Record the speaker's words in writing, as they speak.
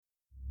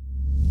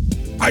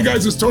Hi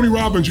guys, it's Tony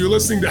Robbins. You're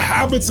listening to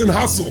Habits and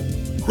Hustle.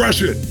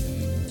 Crush it.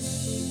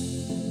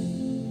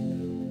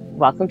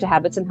 Welcome to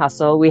Habits and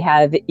Hustle. We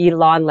have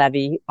Eylon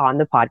Levy on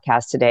the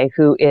podcast today,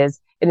 who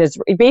is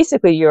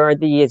basically you're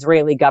the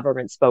Israeli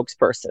government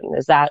spokesperson.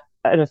 Is that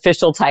an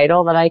official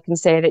title that I can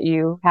say that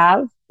you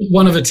have?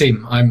 One of a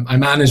team. I'm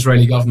an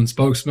Israeli government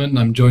spokesman.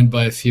 I'm joined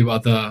by a few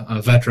other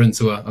veterans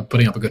who are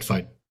putting up a good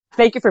fight.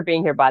 Thank you for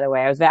being here, by the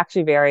way. I was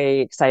actually very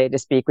excited to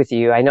speak with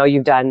you. I know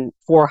you've done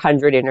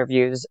 400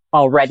 interviews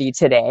already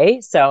today,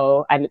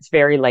 and it's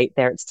very late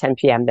there. It's 10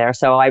 p.m. there.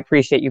 So I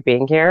appreciate you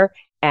being here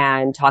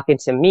and talking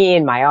to me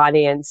and my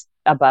audience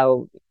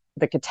about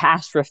the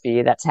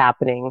catastrophe that's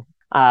happening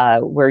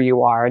where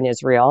you are in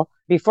Israel.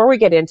 Before we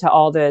get into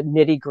all the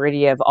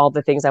nitty-gritty of all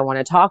the things I want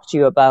to talk to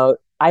you about,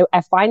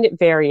 I find it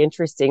very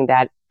interesting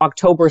that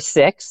October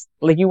 6th,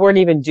 like you weren't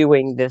even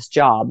doing this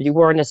job. You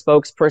weren't a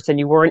spokesperson.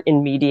 You weren't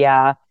in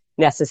media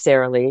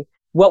necessarily.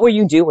 What were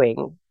you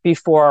doing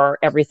before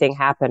everything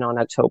happened on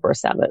October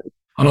 7th?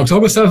 On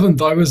October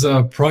 7th, I was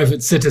a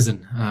private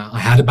citizen. I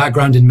had a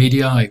background in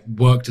media. I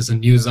worked as a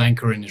news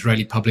anchor in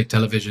Israeli public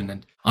television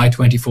and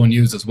I-24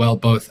 News as well,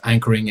 both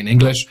anchoring in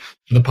English.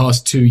 For the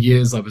past 2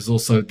 years, I was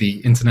also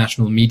the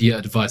international media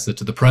advisor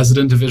to the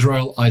president of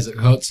Israel, Isaac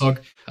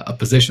Herzog, a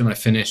position I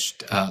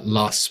finished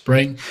last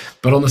spring.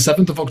 But on the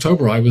 7th of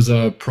October, I was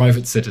a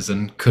private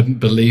citizen,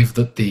 couldn't believe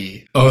that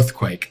the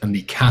earthquake and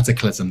the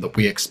cataclysm that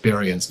we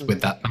experienced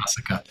with that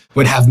massacre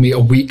would have me a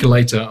week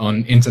later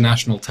on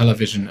international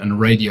television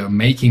and radio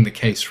making the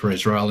case for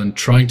Israel and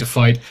trying to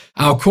fight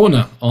our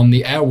corner on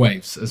the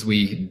airwaves as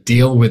we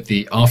deal with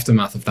the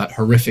aftermath of that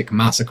horrific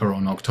massacre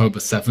on October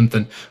 7th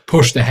and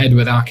pushed ahead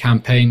with our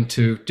campaign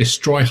to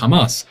destroy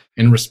Hamas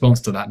in response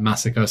to that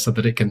massacre so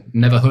that it can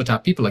never hurt our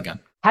people again.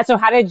 So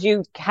how did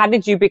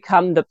you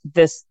become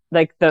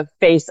the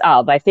face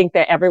of? I think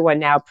that everyone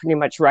now pretty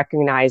much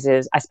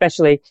recognizes,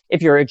 especially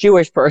if you're a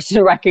Jewish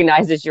person,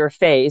 recognizes your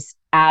face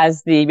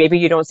as maybe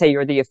you don't say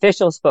you're the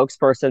official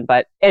spokesperson,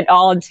 but in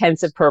all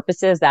intents and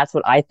purposes, that's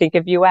what I think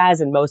of you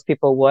as, and most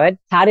people would.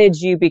 How did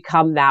you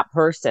become that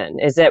person?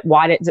 Is it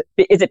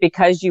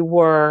because you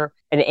were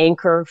an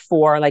anchor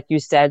for, like you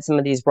said, some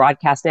of these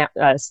broadcast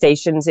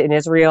stations in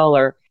Israel,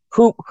 or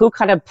who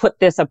kind of put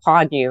this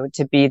upon you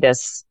to be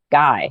this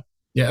guy?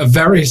 Yeah, a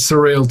very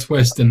surreal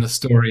twist in the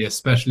story,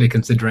 especially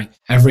considering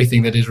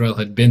everything that Israel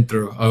had been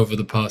through over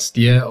the past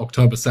year.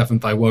 October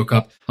 7th, I woke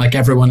up like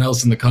everyone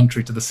else in the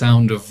country to the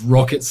sound of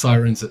rocket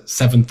sirens at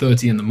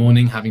 7:30 in the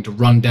morning, having to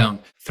run down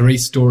 3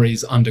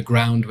 stories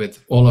underground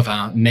with all of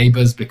our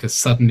neighbors because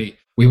suddenly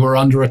we were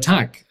under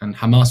attack and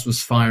Hamas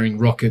was firing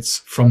rockets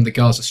from the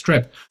Gaza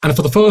Strip. And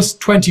for the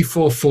first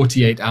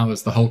 48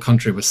 hours, the whole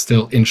country was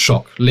still in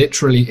shock,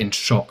 literally in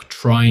shock,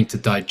 trying to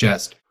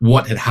digest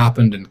what had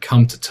happened and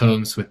come to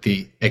terms with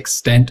the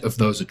extent of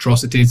those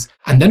atrocities.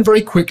 And then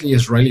very quickly,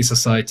 Israeli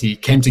society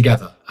came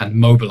together and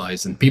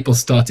mobilized, and people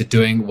started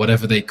doing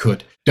whatever they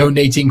could,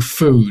 donating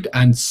food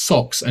and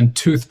socks and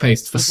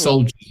toothpaste for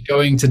soldiers,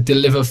 going to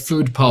deliver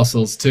food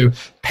parcels to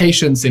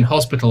patients in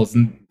hospitals.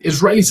 And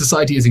Israeli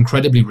society is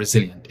incredibly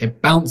resilient.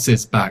 It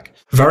bounces back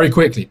very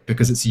quickly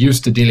because it's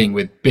used to dealing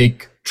with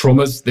big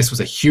traumas. This was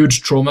a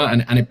huge trauma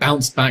and it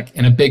bounced back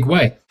in a big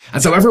way.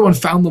 And so everyone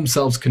found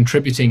themselves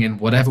contributing in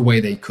whatever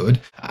way they could.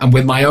 And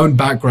with my own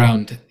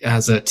background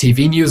as a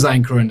TV news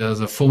anchor and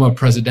as a former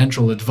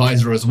presidential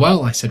advisor as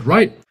well, I said,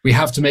 right, we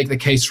have to make the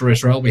case for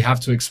Israel. We have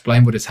to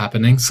explain what is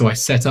happening. So I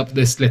set up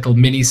this little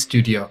mini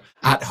studio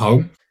at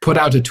home, put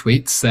out a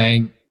tweet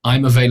saying,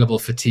 I'm available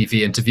for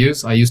TV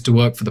interviews. I used to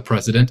work for the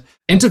president.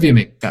 Interview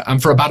me.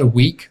 And for about a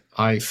week,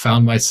 I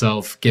found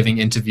myself giving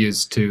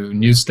interviews to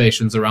news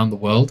stations around the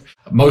world,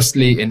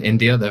 mostly in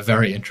India. They're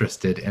very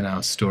interested in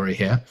our story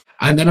here.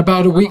 And then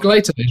about a week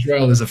later,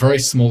 Israel is a very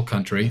small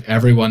country.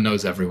 Everyone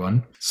knows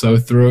everyone. So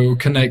through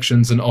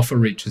connections, an offer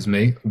reaches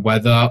me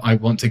whether I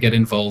want to get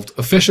involved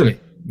officially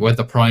with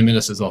the Prime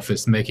Minister's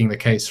office making the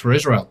case for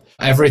Israel.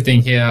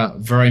 Everything here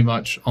very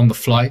much on the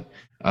fly.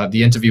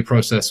 The interview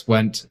process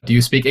went, do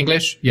you speak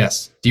English?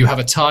 Yes. Do you have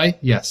a tie?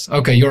 Yes.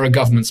 Okay, you're a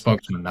government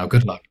spokesman now.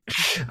 Good luck.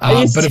 Are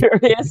you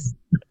serious?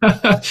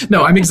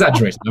 No, I'm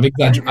exaggerating.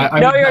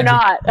 No, you're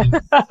not.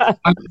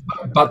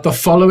 But the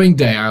following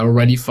day, I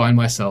already find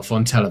myself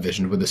on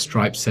television with a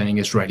stripe saying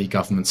Israeli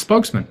government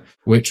spokesman,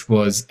 which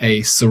was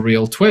a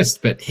surreal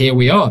twist. But here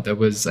we are. There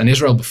was an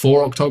Israel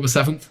before October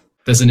 7th.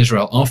 There's an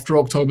Israel after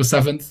October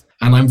 7th.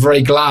 And I'm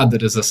very glad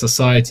that as a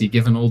society,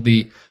 given all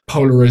the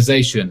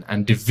polarization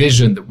and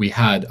division that we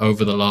had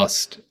over the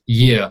last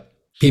year,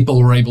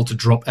 people were able to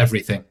drop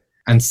everything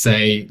and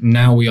say,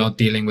 now we are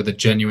dealing with a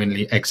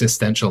genuinely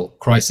existential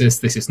crisis.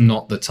 This is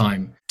not the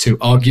time to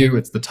argue.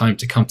 It's the time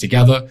to come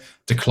together,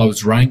 to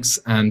close ranks,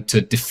 and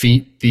to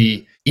defeat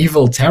the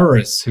evil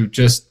terrorists who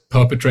just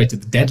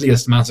perpetrated the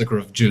deadliest massacre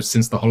of Jews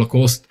since the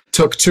Holocaust,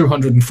 took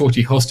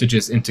 240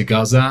 hostages into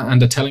Gaza,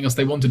 and are telling us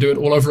they want to do it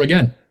all over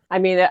again. I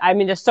mean,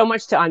 there's so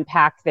much to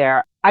unpack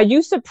there. Are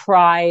you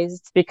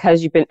surprised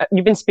because you've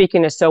been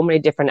speaking to so many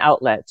different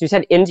outlets? You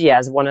said India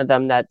is one of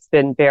them that's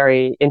been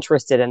very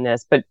interested in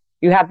this, but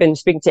you have been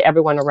speaking to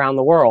everyone around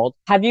the world.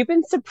 Have you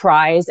been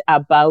surprised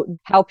about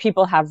how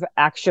people have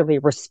actually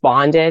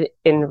responded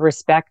in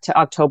respect to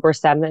October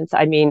 7th?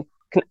 I mean,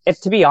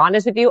 if to be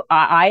honest with you,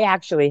 I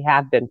actually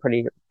have been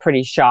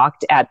pretty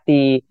shocked at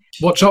the.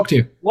 What shocked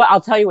you? Well,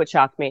 I'll tell you what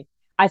shocked me.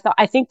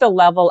 I think the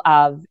level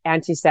of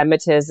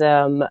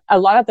anti-Semitism, a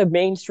lot of the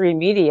mainstream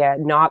media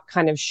not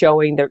kind of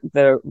showing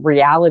the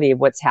reality of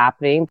what's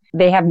happening.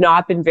 They have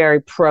not been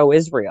very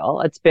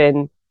pro-Israel. It's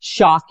been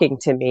shocking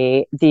to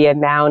me, the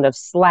amount of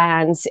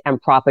slants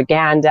and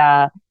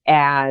propaganda.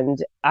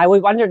 And I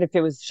wondered if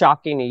it was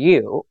shocking to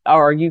you,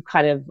 or you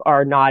kind of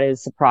are not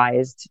as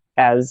surprised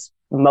as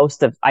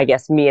most of, I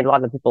guess, me and a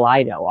lot of the people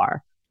I know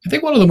are. I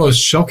think one of the most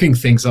shocking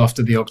things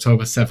after the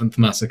October 7th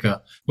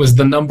massacre was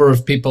the number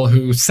of people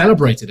who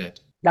celebrated it.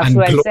 That's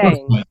what I'm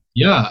saying.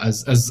 Yeah,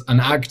 as an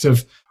act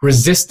of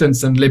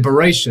resistance and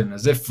liberation,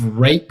 as if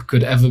rape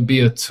could ever be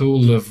a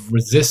tool of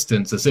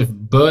resistance, as if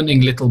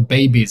burning little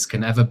babies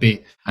can ever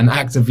be an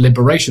act of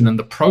liberation. And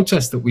the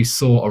protests that we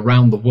saw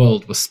around the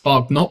world were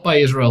sparked not by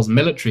Israel's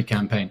military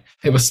campaign.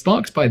 They were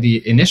sparked by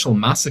the initial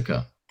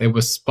massacre.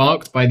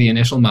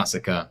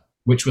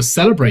 Which was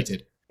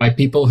celebrated by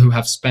people who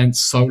have spent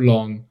so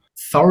long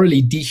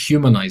thoroughly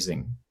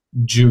dehumanizing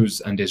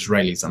Jews and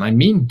Israelis. And I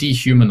mean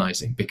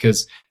dehumanizing,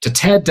 because to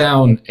tear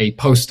down a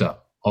poster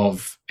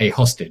of a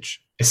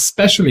hostage,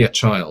 especially a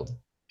child,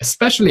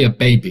 especially a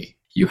baby,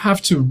 you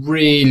have to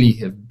really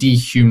have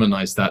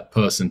dehumanized that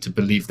person to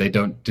believe they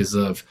don't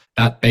deserve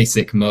that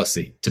basic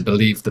mercy, to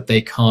believe that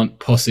they can't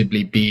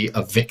possibly be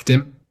a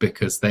victim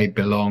because they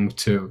belong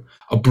to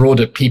a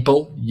broader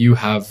people you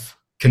have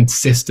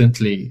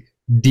consistently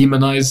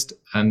demonized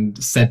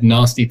and said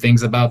nasty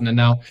things about, and are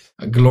now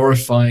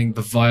glorifying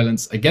the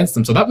violence against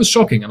them. So that was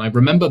shocking. And I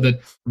remember that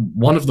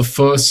one of the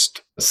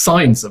first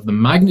signs of the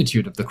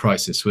magnitude of the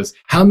crisis was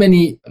how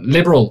many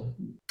liberal,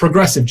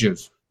 progressive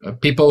Jews,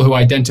 people who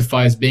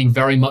identify as being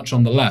very much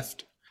on the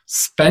left,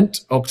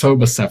 spent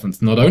October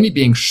 7th not only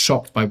being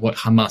shocked by what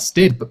Hamas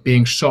did, but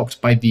being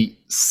shocked by the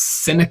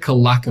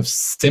cynical lack of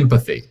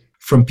sympathy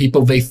from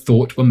people they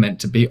thought were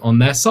meant to be on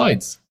their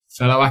sides.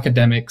 Fellow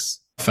academics,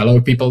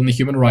 fellow people in the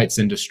human rights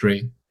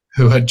industry,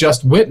 who had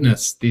just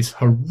witnessed these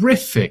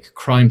horrific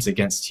crimes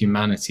against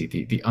humanity,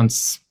 the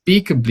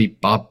unspeakably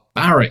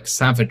barbaric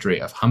savagery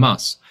of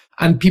Hamas.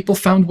 And people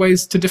found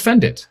ways to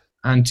defend it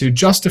and to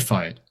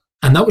justify it.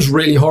 And that was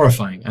really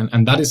horrifying.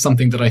 And that is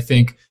something that I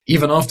think,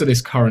 even after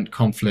this current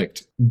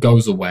conflict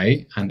goes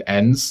away and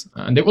ends,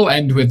 and it will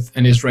end with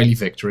an Israeli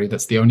victory,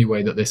 that's the only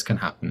way that this can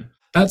happen.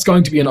 That's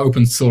going to be an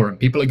open sore, and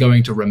people are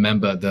going to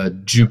remember the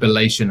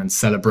jubilation and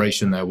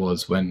celebration there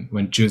was when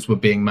Jews were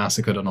being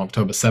massacred on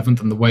October 7th,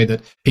 and the way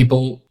that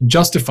people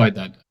justified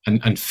that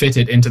and fit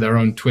it into their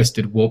own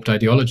twisted, warped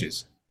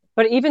ideologies.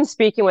 But even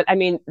speaking with, I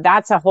mean,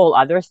 that's a whole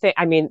other thing.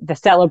 I mean, the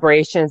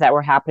celebrations that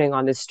were happening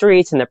on the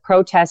streets and the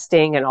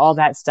protesting and all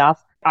that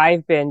stuff,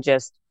 I've been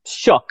just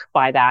shook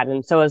by that,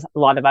 and so has a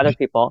lot of other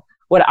people.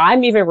 What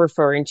I'm even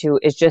referring to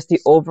is just the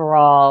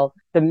overall,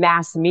 the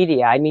mass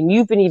media. I mean,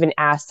 you've been even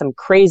asked some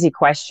crazy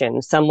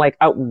questions, some like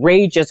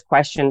outrageous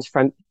questions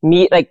from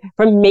me, like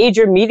from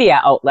major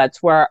media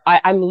outlets where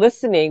I'm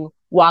listening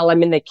while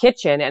I'm in the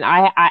kitchen, and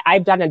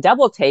I've done a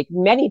double take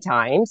many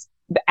times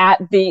at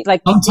the,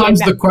 like.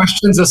 Sometimes the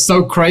questions are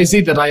so crazy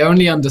that I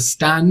only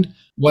understand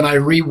when I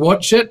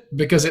rewatch it,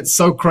 because it's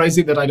so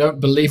crazy that I don't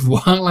believe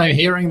while I'm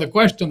hearing the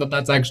question that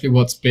that's actually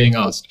what's being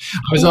asked.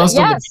 I was asked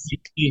on the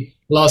BBC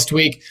last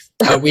week,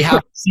 we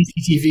have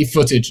CCTV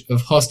footage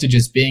of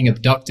hostages being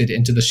abducted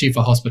into the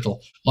Shifa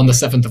hospital on the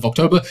 7th of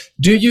October.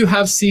 Do you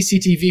have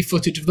CCTV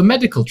footage of the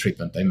medical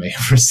treatment they may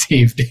have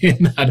received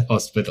in that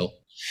hospital?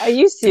 Are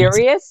you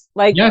serious?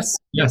 Like, yes.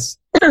 Just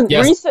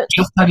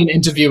had an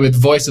interview with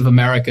Voice of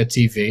America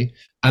TV,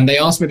 and they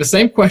asked me the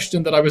same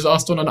question that I was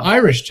asked on an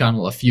Irish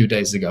channel a few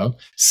days ago,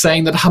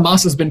 saying that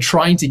Hamas has been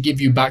trying to give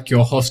you back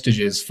your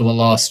hostages for the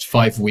last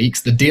 5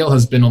 weeks. The deal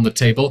has been on the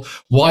table.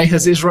 Why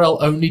has Israel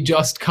only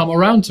just come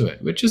around to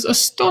it? Which is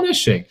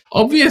astonishing.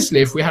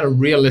 Obviously, if we had a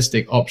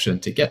realistic option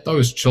to get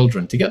those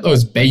children, to get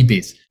those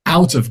babies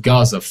out of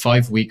Gaza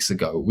 5 weeks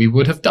ago, we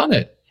would have done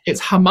it.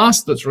 It's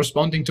Hamas that's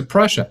responding to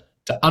pressure,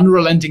 to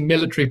unrelenting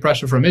military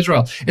pressure from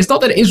Israel. It's not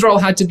that Israel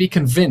had to be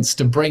convinced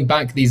to bring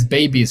back these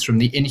babies from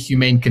the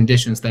inhumane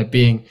conditions they're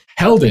being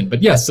held in.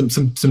 But yes,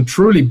 some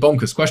truly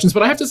bonkers questions.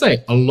 But I have to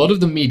say, a lot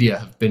of the media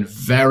have been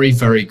very,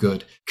 very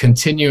good,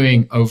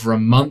 continuing over a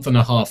month and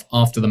a half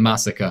after the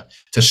massacre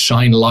to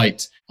shine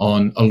light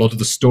on a lot of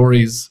the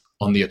stories,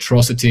 on the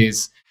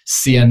atrocities.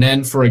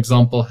 CNN, for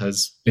example,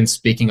 has been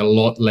speaking a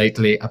lot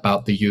lately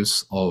about the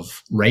use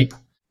of rape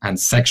and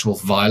sexual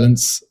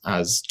violence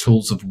as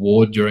tools of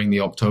war during the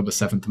October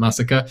 7th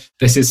massacre.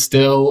 This is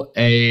still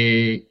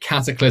a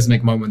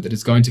cataclysmic moment that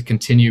is going to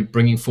continue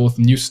bringing forth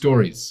new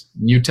stories,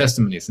 new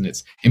testimonies, and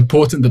it's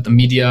important that the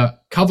media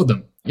cover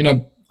them. You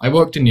know, I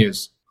worked in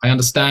news. I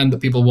understand that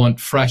people want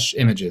fresh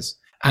images.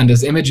 And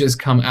as images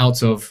come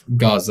out of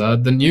Gaza,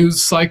 the news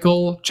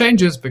cycle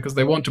changes because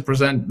they want to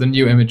present the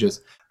new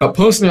images. But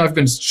personally, I've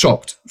been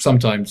shocked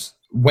sometimes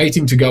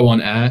waiting to go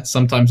on air.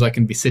 Sometimes I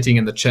can be sitting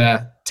in the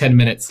chair 10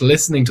 minutes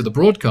listening to the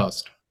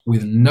broadcast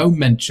with no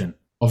mention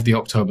of the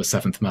October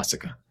 7th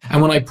massacre.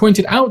 And when I point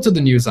it out to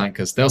the news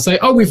anchors, they'll say,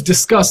 oh, we've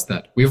discussed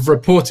that. We've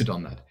reported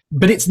on that.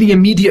 But it's the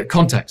immediate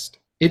context.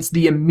 It's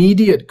the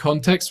immediate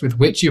context with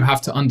which you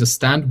have to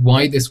understand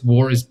why this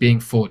war is being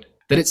fought.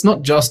 That it's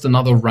not just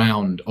another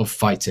round of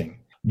fighting.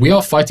 We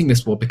are fighting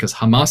this war because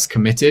Hamas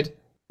committed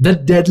the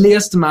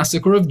deadliest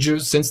massacre of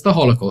Jews since the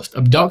Holocaust,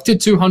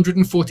 abducted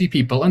 240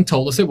 people and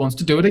told us it wants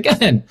to do it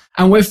again.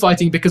 And we're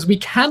fighting because we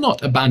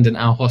cannot abandon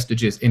our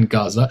hostages in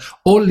Gaza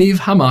or leave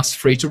Hamas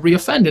free to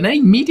reoffend. And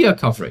any media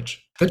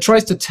coverage that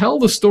tries to tell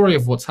the story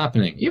of what's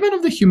happening, even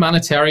of the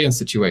humanitarian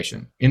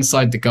situation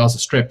inside the Gaza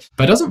Strip,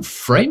 but doesn't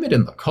frame it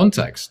in the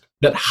context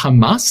that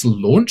Hamas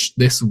launched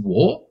this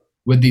war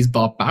with these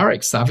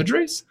barbaric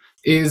savageries,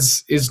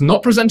 is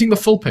not presenting the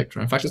full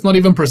picture. In fact, it's not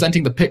even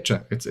presenting the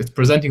picture. It's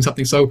presenting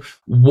something so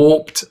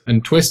warped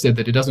and twisted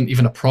that it doesn't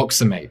even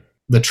approximate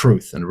the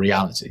truth and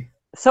reality.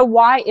 So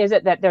why is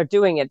it that they're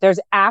doing it?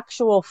 There's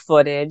actual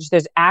footage,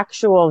 there's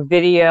actual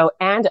video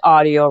and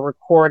audio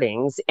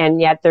recordings, and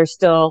yet they're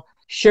still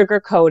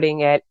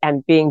sugarcoating it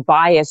and being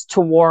biased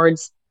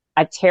towards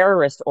a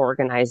terrorist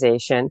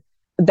organization.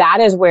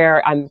 That is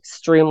where I'm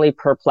extremely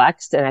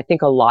perplexed, and I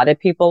think a lot of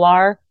people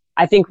are.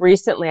 I think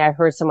recently I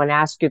heard someone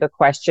ask you the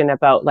question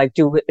about, like,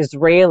 do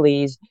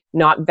Israelis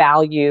not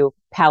value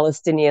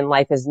Palestinian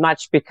life as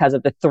much because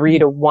of the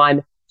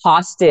 3-1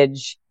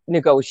 hostage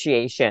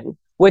negotiation,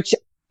 which,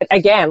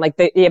 again, like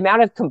the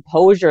amount of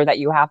composure that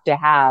you have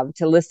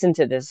to listen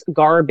to this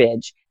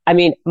garbage. I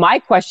mean, my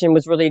question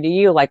was really to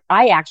you, like,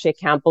 I actually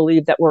can't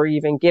believe that we're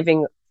even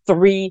giving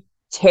 3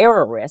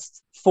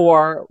 terrorists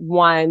for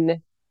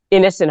 1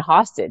 innocent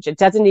hostage. It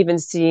doesn't even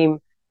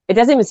seem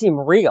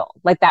real,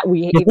 like that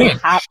we even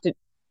have to.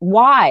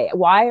 Why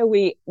are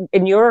we,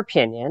 in your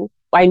opinion?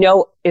 I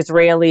know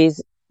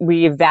Israelis,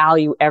 we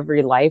value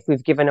every life.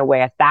 We've given away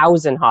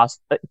 1,000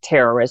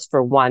 terrorists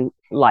for 1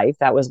 life.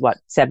 That was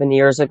 7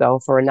 years ago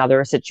for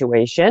another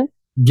situation.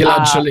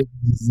 Gilad Shalit,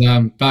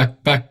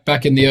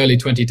 back in the early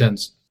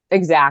 2010s.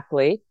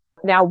 Exactly.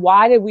 Now,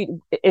 why did we,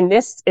 in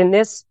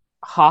this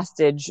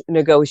hostage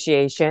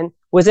negotiation,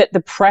 was it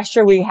the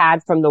pressure we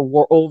had from the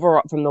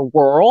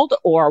world,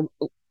 or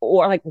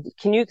like,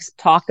 can you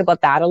talk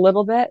about that a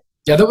little bit?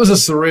 Yeah, that was a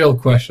surreal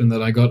question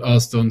that I got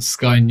asked on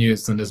Sky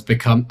News and has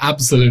become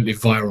absolutely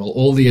viral.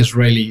 All the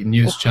Israeli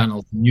news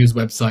channels, news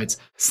websites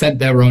sent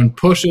their own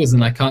pushes,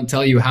 and I can't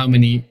tell you how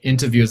many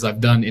interviews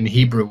I've done in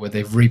Hebrew where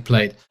they've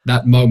replayed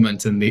that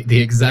moment and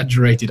the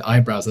exaggerated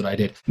eyebrows that I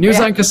did. News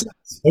anchor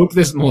spoke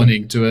this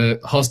morning to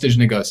a hostage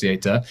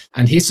negotiator,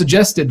 and he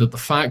suggested that the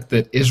fact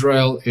that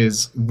Israel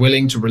is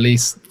willing to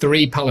release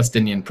 3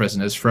 Palestinian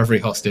prisoners for every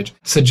hostage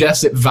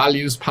suggests it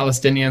values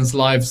Palestinians'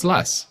 lives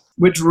less.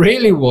 Which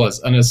really was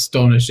an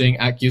astonishing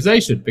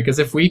accusation, because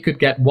if we could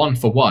get 1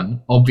 for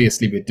 1,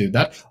 obviously we'd do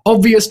that.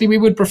 Obviously, we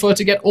would prefer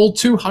to get all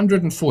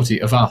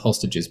 240 of our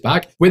hostages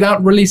back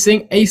without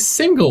releasing a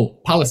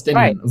single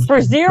Palestinian. Right.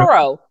 For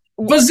zero.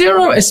 For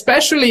zero,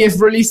 especially if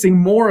releasing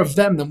more of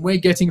them than we're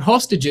getting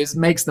hostages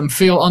makes them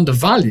feel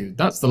undervalued.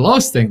 That's the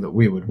last thing that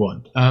we would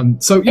want.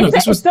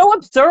 This was so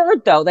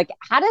absurd, though. Like,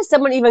 how does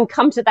someone even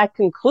come to that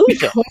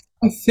conclusion?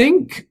 I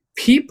think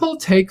people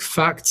take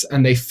facts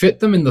and they fit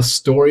them in the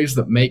stories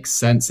that make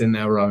sense in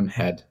their own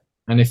head.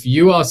 And if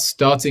you are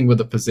starting with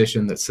a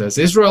position that says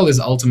Israel is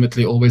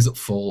ultimately always at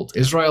fault,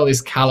 Israel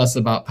is callous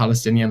about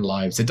Palestinian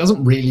lives, it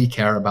doesn't really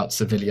care about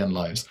civilian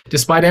lives,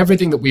 despite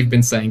everything that we've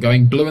been saying,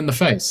 going blue in the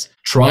face,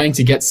 trying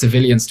to get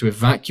civilians to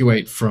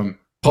evacuate from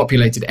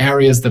populated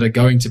areas that are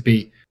going to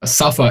be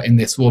suffer in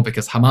this war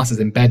because Hamas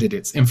has embedded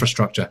its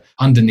infrastructure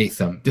underneath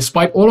them.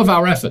 Despite all of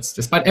our efforts,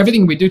 despite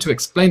everything we do to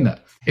explain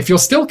that, if you're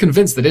still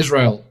convinced that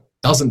Israel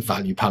doesn't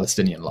value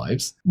Palestinian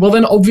lives, well,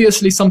 then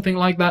obviously something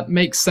like that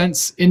makes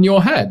sense in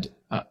your head.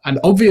 And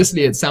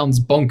obviously it sounds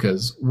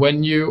bonkers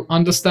when you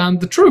understand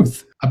the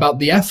truth about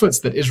the efforts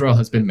that Israel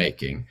has been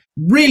making,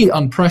 really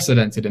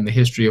unprecedented in the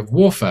history of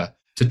warfare,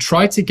 to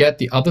try to get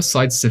the other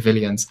side's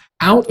civilians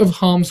out of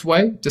harm's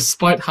way,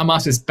 despite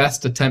Hamas's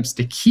best attempts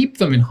to keep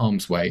them in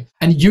harm's way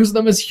and use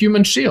them as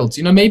human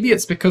shields. Maybe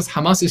it's because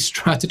Hamas's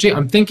strategy,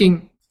 I'm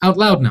thinking out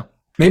loud now,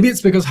 maybe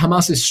it's because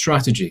Hamas's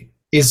strategy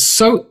is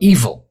so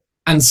evil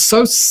and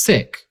so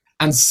sick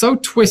and so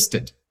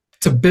twisted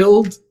to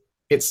build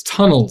its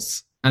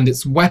tunnels and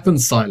its weapon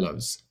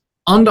silos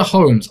under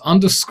homes,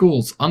 under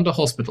schools, under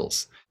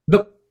hospitals,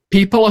 that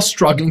people are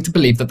struggling to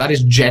believe that that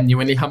is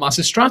genuinely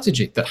Hamas's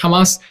strategy, that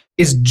Hamas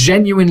is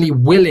genuinely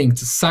willing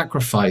to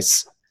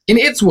sacrifice, in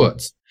its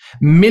words,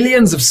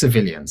 millions of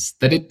civilians,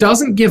 that it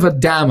doesn't give a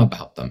damn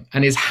about them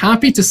and is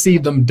happy to see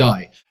them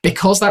die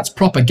because that's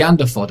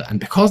propaganda fodder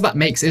and because that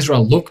makes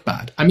Israel look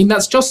bad. I mean,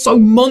 that's just so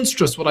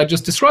monstrous what I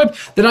just described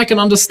that I can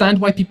understand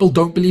why people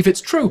don't believe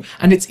it's true.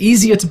 And it's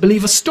easier to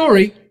believe a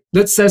story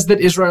that says that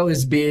Israel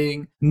is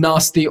being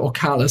nasty or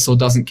callous or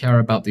doesn't care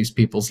about these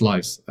people's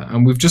lives.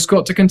 And we've just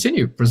got to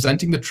continue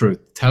presenting the truth,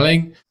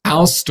 telling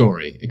our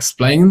story,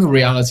 explaining the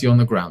reality on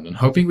the ground, and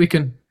hoping we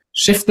can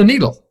shift the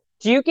needle.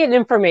 Do you get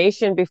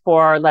information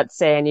before, let's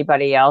say,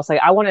 anybody else?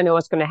 Like, I want to know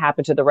what's going to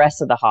happen to the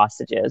rest of the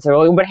hostages,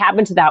 or what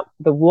happened to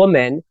the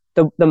woman,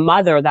 the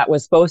mother that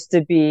was supposed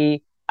to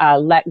be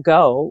let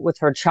go with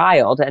her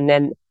child. And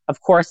then, of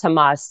course,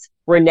 Hamas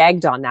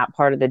reneged on that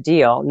part of the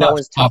deal. No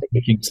one's talking.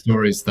 Heartbreaking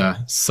stories there.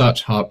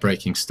 Such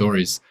heartbreaking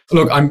stories.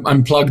 Look,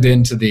 I'm plugged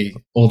into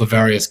all the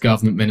various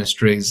government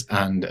ministries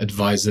and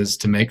advisors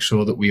to make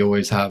sure that we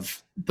always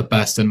have the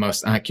best and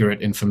most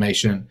accurate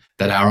information,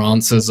 that our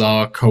answers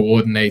are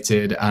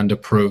coordinated and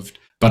approved.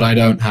 But I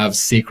don't have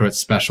secret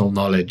special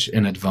knowledge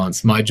in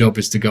advance. My job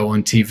is to go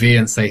on TV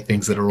and say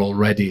things that are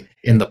already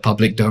in the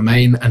public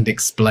domain and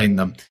explain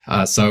them.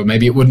 So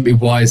maybe it wouldn't be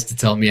wise to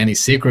tell me any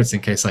secrets in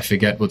case I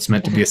forget what's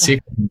meant to be a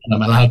secret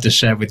I'm allowed to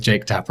share with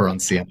Jake Tapper on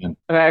CNN.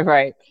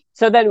 Right.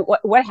 So then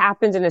what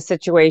happens in a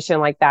situation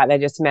like that I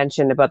just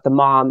mentioned about the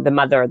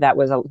mother that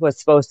was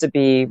supposed to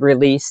be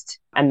released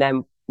and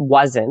then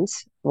wasn't,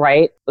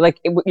 right? Like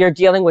you're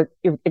dealing with,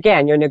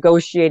 again, you're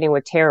negotiating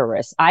with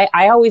terrorists.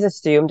 I always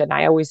assumed and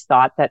I always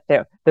thought that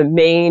the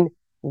main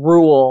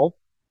rule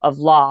of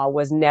law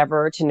was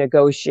never to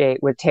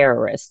negotiate with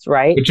terrorists,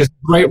 right? Which is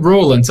a great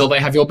rule until they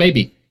have your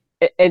baby.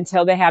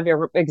 Until they have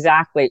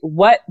exactly.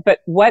 What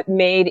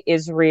made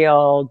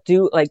Israel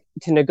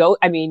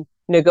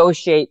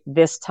negotiate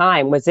this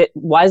time?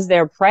 Was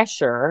there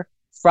pressure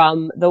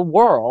from the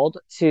world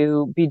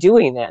to be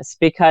doing this?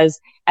 Because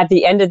at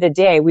the end of the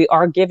day, we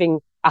are giving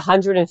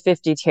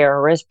 150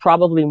 terrorists,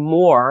 probably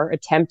more,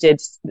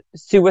 attempted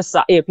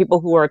suicide,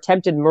 people who are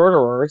attempted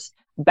murderers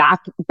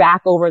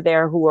back over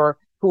there who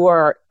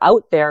are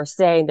out there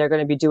saying they're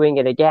going to be doing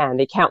it again.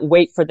 They can't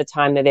wait for the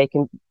time that they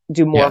can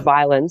do more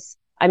violence.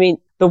 I mean,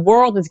 the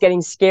world is getting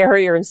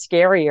scarier and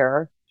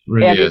scarier.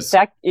 Really is.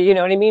 You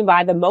know what I mean?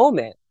 By the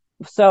moment.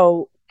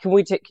 So can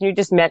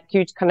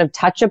you kind of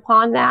touch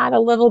upon that a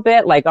little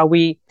bit? Like, are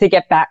we, to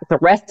get back the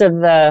rest of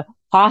the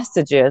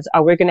hostages,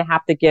 are we going to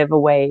have to give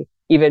away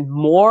even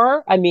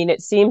more? I mean,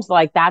 it seems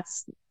like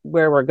that's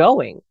where we're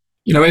going.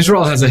 You know,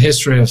 Israel has a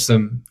history of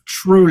some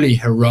truly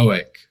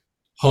heroic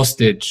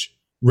hostage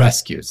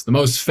rescues. The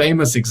most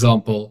famous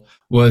example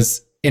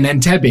was in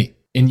Entebbe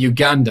in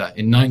Uganda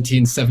in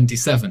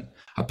 1977.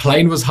 A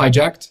plane was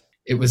hijacked.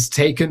 It was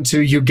taken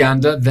to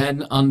Uganda,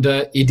 then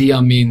under Idi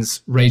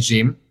Amin's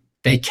regime.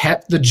 They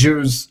kept the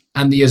Jews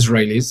and the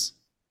Israelis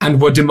and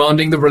were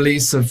demanding the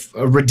release of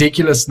a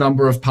ridiculous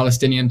number of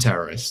Palestinian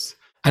terrorists.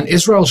 And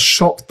Israel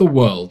shocked the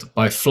world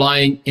by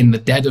flying in the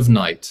dead of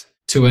night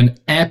to an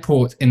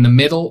airport in the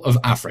middle of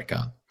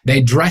Africa.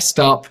 They dressed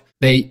up.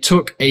 They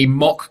took a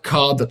mock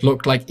car that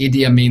looked like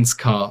Idi Amin's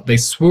car. They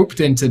swooped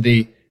into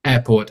the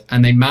airport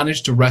and they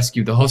managed to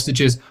rescue the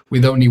hostages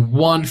with only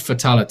one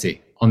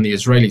fatality on the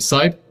Israeli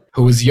side,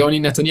 who was Yoni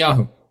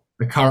Netanyahu,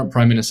 the current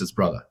prime minister's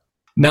brother.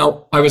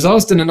 Now, I was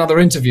asked in another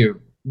interview,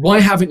 why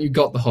haven't you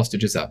got the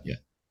hostages out yet?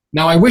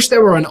 Now, I wish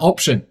there were an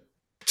option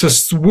to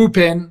swoop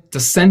in, to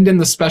send in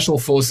the special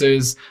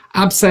forces,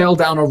 abseil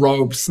down a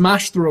rope,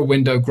 smash through a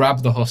window,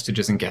 grab the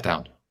hostages and get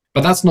out.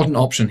 But that's not an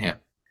option here,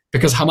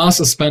 because Hamas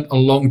has spent a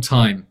long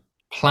time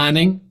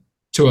planning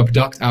to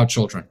abduct our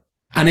children.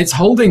 And it's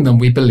holding them,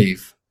 we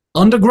believe,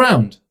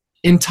 underground,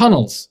 in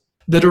tunnels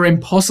that are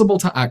impossible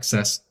to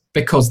access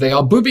because they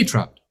are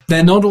booby-trapped.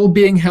 They're not all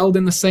being held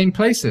in the same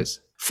places.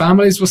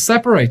 Families were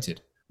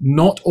separated.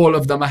 Not all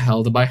of them are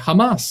held by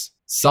Hamas.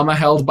 Some are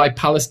held by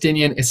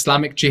Palestinian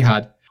Islamic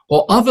Jihad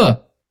or other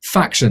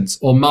factions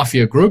or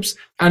mafia groups.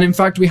 And in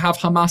fact, we have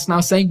Hamas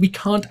now saying we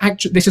can't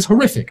actually, this is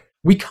horrific.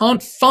 We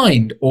can't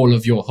find all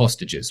of your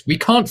hostages. We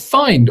can't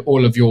find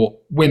all of your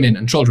women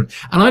and children.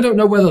 And I don't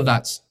know whether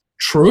that's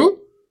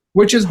true,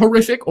 which is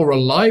horrific, or a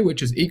lie,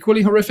 which is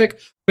equally horrific.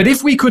 But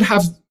if we could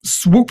have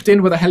swooped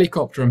in with a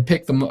helicopter and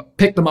picked them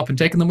up and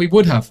taken them, we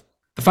would have.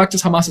 The fact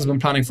is, Hamas has been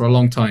planning for a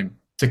long time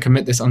to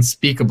commit this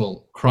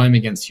unspeakable crime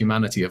against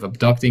humanity of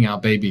abducting our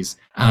babies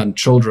and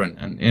children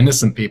and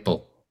innocent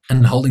people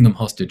and holding them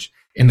hostage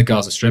in the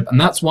Gaza Strip. And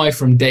that's why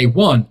from day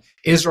one,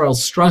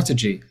 Israel's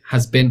strategy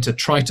has been to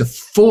try to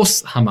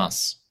force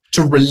Hamas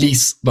to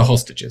release the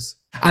hostages.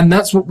 And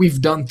that's what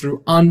we've done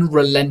through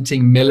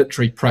unrelenting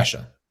military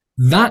pressure.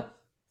 That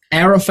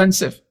air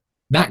offensive,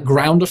 that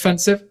ground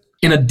offensive,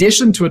 in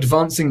addition to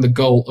advancing the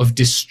goal of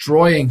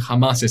destroying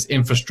Hamas's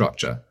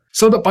infrastructure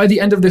so that by the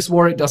end of this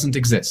war it doesn't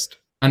exist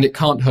and it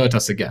can't hurt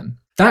us again.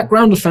 That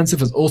ground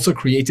offensive has also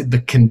created the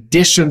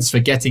conditions for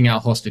getting our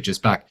hostages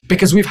back,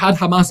 because we've had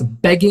Hamas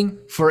begging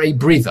for a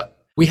breather.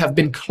 We have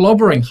been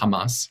clobbering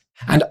Hamas,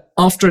 and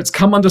after it's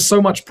come under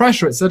so much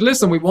pressure, it said,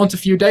 listen, we want a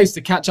few days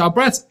to catch our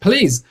breaths.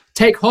 Please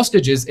take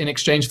hostages in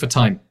exchange for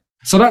time.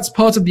 So that's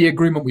part of the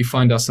agreement we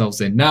find ourselves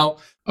in. Now,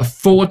 a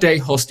 4-day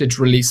hostage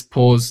release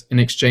pause in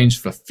exchange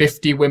for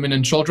 50 women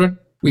and children.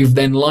 We've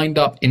then lined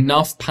up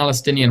enough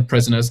Palestinian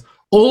prisoners,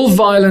 all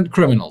violent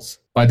criminals,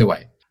 by the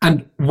way.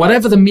 And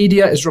whatever the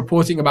media is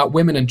reporting about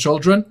women and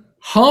children,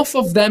 half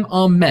of them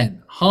are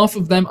men. Half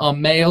of them are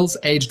males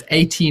aged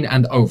 18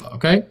 and over,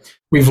 okay?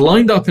 We've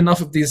lined up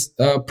enough of these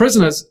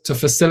prisoners to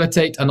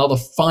facilitate another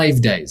 5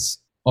 days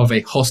of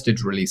a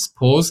hostage release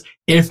pause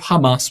if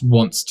Hamas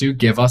wants to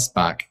give us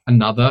back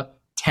another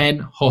 10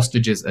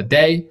 hostages a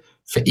day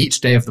for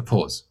each day of the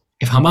pause.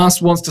 If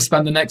Hamas wants to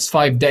spend the next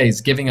 5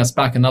 days giving us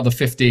back another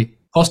 50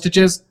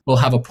 hostages, we'll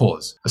have a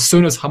pause. As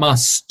soon as Hamas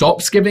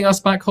stops giving us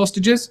back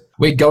hostages,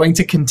 we're going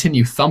to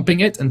continue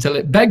thumping it until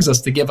it begs us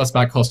to give us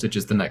back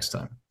hostages the next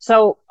time.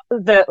 So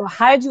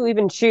how did you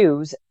even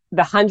choose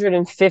the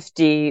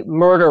 150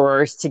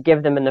 murderers to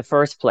give them in the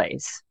first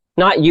place?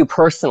 Not you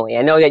personally.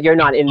 I know that you're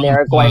not in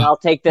there going, I'll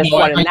take this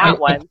one and that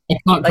one. I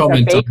can't like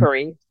comment a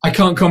bakery. I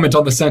can't comment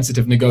on the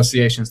sensitive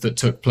negotiations that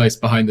took place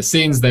behind the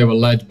scenes. They were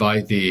led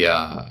by the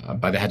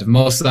head of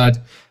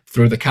Mossad,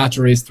 through the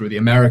Qataris, through the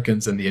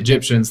Americans and the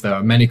Egyptians. There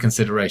are many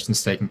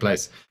considerations taking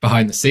place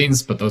behind the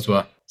scenes, but those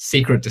were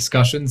secret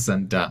discussions,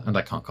 and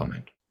I can't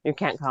comment. You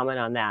can't comment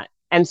on that.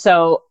 And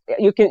so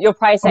you'll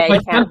probably say I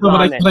can't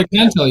comment.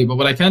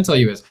 What I can tell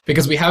you is,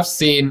 because we have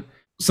seen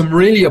some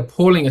really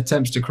appalling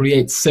attempts to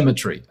create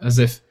symmetry, as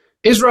if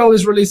Israel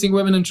is releasing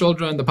women and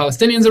children, the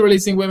Palestinians are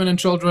releasing women and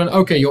children.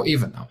 Okay, you're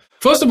even now.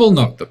 First of all,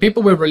 note, the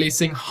people we're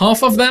releasing,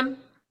 half of them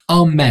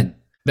are men.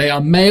 They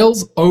are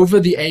males over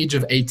the age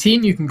of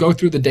 18. You can go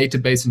through the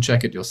database and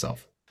check it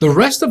yourself. The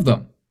rest of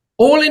them,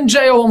 all in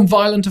jail on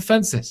violent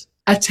offenses,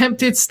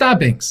 attempted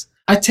stabbings,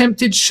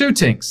 attempted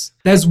shootings.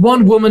 There's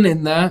one woman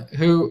in there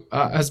who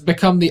has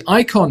become the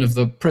icon of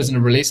the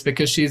prisoner release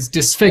because she's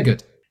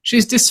disfigured.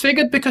 She's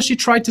disfigured because she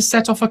tried to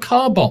set off a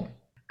car bomb.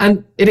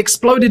 And it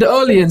exploded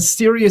early and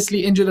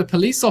seriously injured a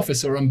police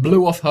officer and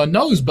blew off her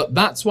nose, but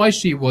that's why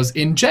she was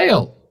in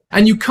jail.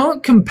 And you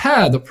can't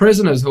compare the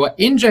prisoners who are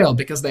in jail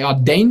because they are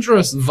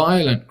dangerous,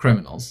 violent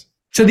criminals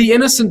to the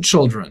innocent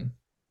children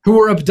who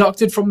were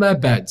abducted from their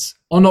beds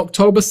on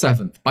October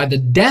 7th by the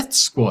death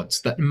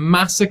squads that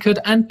massacred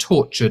and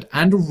tortured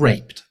and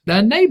raped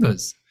their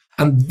neighbors.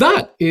 And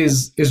that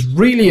is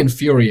really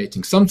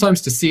infuriating,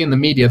 sometimes to see in the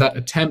media that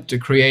attempt to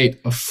create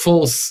a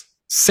false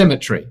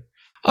symmetry.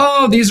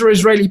 Oh, these are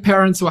Israeli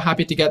parents who are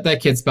happy to get their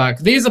kids back.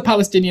 These are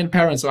Palestinian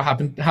parents who are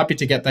happy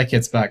to get their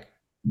kids back.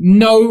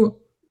 No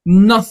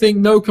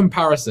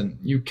comparison.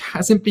 You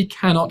simply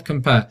cannot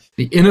compare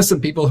the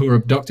innocent people who were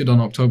abducted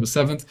on October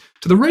 7th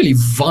to the really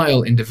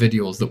vile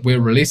individuals that we're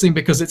releasing,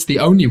 because it's the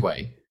only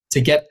way to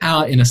get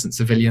our innocent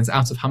civilians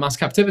out of Hamas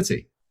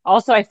captivity.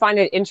 Also, I find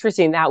it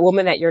interesting, that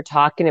woman that you're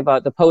talking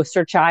about, the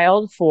poster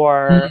child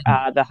for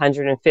the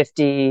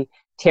 150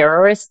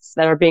 terrorists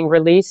that are being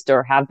released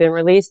or have been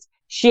released,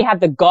 she had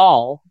the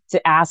gall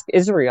to ask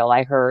Israel,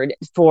 I heard,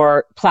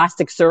 for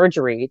plastic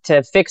surgery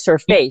to fix her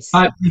face.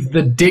 That is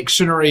the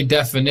dictionary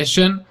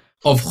definition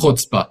of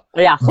chutzpah.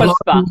 Yeah, chutzpah.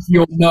 Blowing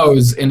your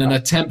nose in an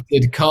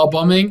attempted car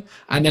bombing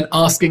and then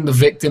asking the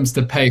victims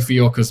to pay for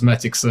your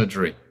cosmetic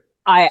surgery.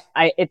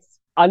 It's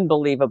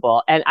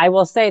unbelievable. And I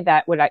will say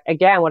that what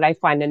I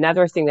find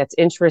another thing that's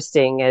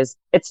interesting is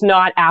it's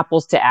not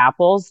apples to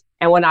apples.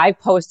 And when I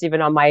post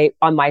even on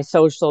my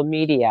social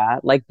media,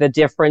 like the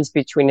difference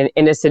between an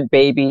innocent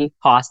baby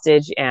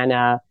hostage and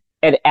a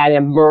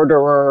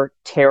murderer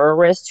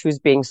terrorist who's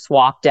being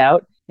swapped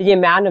out, the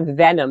amount of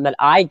venom that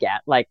I get,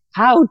 like,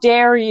 how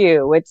dare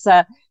you? It's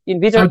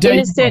these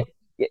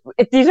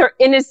are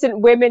innocent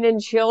women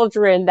and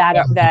children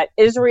that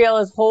Israel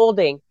is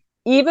holding.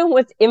 Even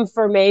with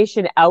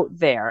information out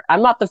there,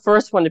 I'm not the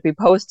first one to be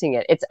posting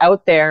it. It's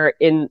out there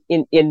in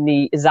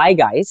the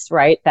zeitgeist,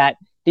 right? That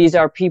these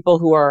are people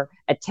who are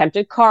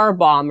attempted car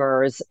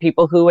bombers,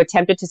 people who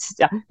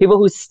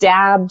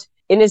stabbed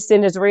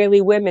innocent Israeli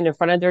women in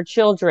front of their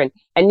children.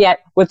 And yet,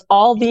 with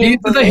all these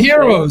are the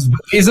heroes.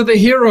 These are the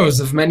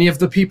heroes of many of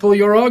the people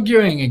you're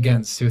arguing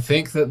against, who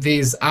think that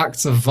these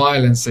acts of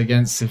violence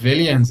against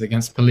civilians,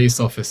 against police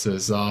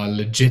officers, are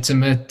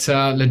legitimate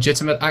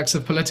acts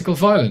of political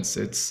violence.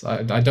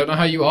 I don't know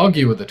how you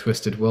argue with a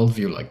twisted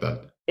worldview like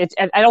that.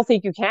 I don't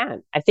think you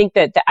can. I think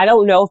that I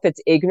don't know if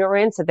it's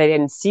ignorance, that they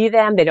didn't see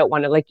them. They don't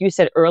want to, like you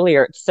said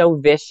earlier, it's so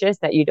vicious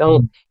that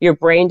your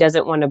brain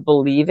doesn't want to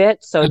believe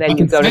it. So then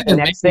you go to the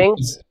next thing.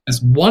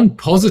 There's one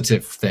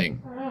positive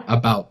thing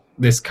about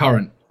this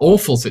current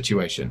awful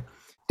situation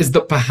is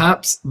that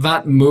perhaps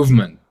that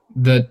movement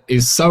that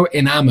is so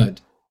enamored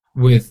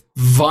with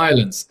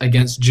violence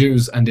against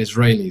Jews and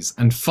Israelis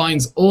and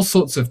finds all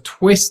sorts of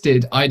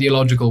twisted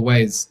ideological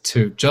ways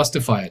to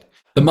justify it,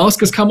 the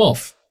mask has come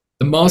off.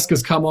 The mask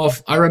has come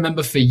off. I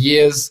remember for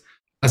years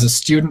as a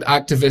student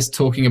activist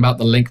talking about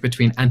the link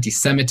between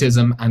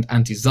anti-Semitism and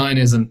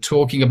anti-Zionism,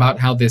 talking about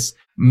how this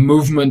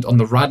movement on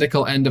the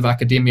radical end of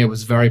academia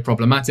was very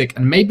problematic.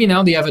 And maybe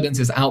now the evidence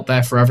is out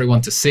there for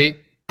everyone to see,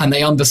 and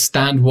they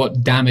understand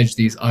what damage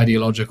these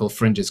ideological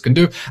fringes can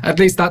do. At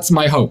least that's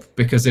my hope,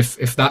 because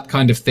if that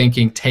kind of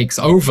thinking takes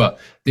over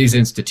these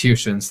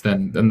institutions,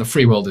 then the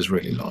free world is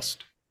really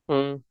lost.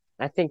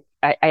 I think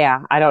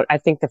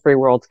the free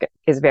world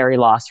is very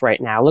lost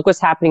right now. Look what's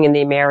happening in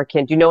the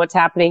American. Do you know what's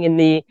happening in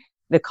the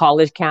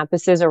college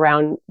campuses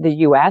around the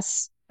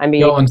U.S.? I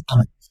mean,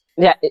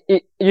 yeah,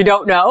 you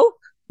don't know?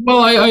 Well,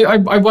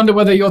 I wonder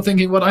whether you're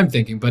thinking what I'm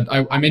thinking, but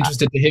I'm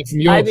interested to hear from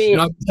you.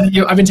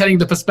 I've been telling you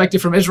the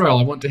perspective from Israel.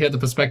 I want to hear the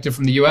perspective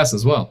from the U.S.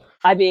 as well.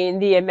 I mean,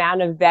 the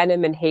amount of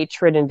venom and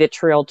hatred and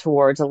vitriol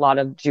towards a lot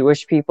of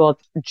Jewish people,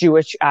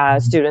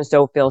 students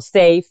don't feel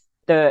safe.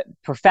 The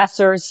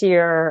professors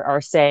here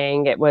are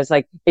saying it was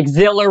like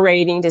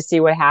exhilarating to see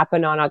what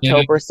happened on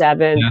October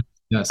 7th.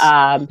 Yes.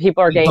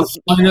 People are getting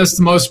the finest,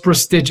 most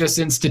prestigious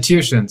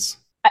institutions.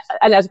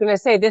 And I was going to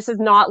say, this is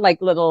not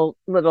like little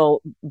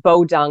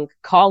bodunk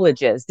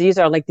colleges. These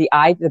are like the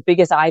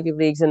biggest Ivy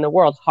Leagues in the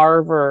world,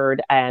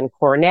 Harvard and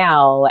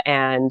Cornell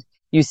and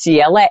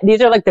UCLA.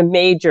 These are like the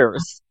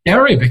majors.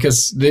 Scary,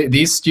 because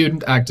these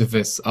student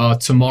activists are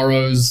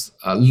tomorrow's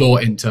law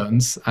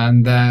interns,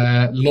 and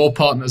their law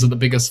partners are the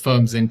biggest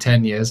firms in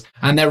 10 years,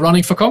 and they're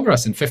running for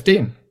Congress in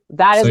 15.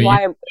 That is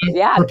why,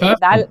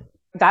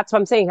 that's what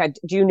I'm saying.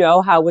 Do you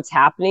know how what's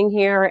happening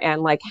here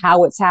and like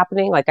how it's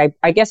happening? Like,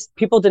 I guess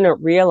people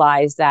didn't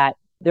realize that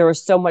there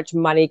was so much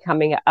money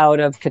coming out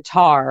of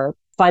Qatar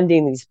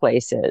funding these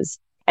places.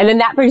 And then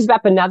that brings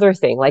up another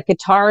thing. Like,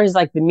 Qatar is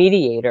like the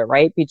mediator,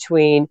 right,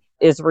 between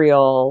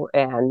Israel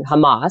and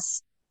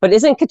Hamas. But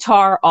isn't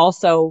Qatar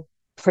also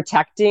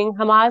protecting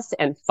Hamas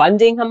and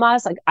funding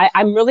Hamas? Like,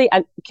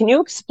 can you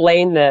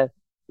explain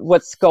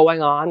what's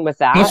going on with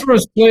that? Qatar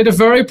has played a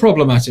very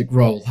problematic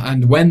role.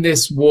 And when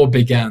this war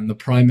began, the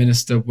Prime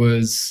Minister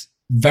was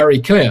very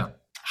clear.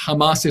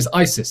 Hamas is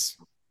ISIS.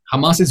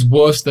 Hamas is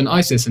worse than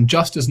ISIS. And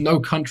just as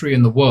no country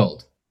in the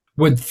world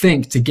would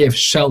think to give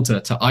shelter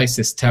to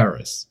ISIS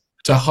terrorists,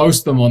 to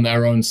host them on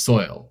their own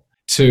soil,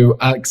 to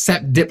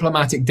accept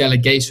diplomatic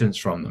delegations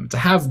from them, to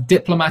have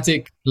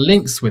diplomatic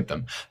links with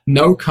them,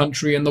 no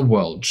country in the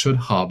world should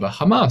harbor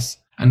Hamas.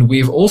 And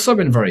we've also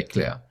been very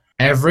clear.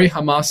 Every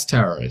Hamas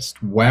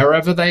terrorist,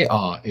 wherever they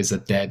are, is a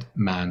dead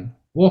man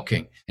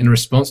walking. In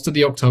response to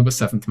the October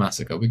 7th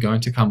massacre, we're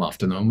going to come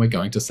after them and we're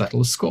going to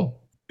settle a score.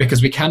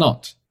 Because we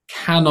cannot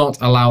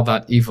allow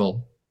that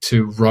evil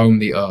to roam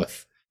the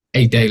earth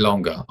a day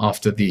longer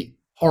after the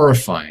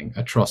horrifying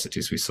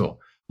atrocities we saw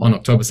on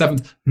October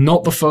 7th.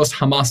 Not the first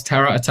Hamas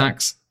terror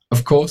attacks,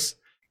 of course,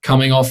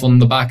 coming off on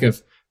the back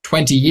of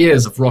 20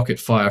 years of rocket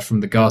fire from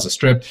the Gaza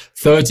Strip,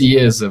 30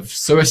 years of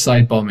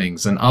suicide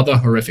bombings and other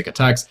horrific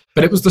attacks.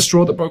 But it was the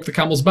straw that broke the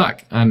camel's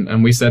back.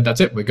 And we said,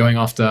 that's it. We're going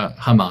after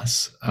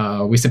Hamas.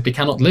 We simply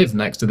cannot live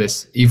next to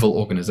this evil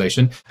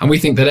organization. And we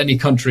think that any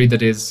country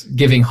that is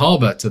giving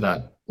harbor to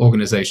that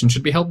organization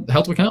should be held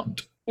to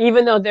account.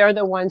 Even though they're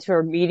the ones who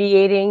are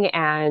mediating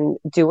and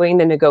doing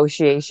the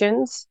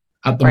negotiations?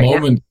 At the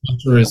moment,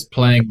 Qatar is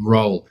playing a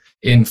role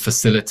in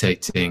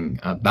facilitating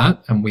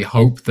that. And we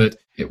hope that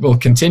it will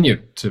continue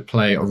to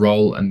play a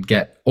role and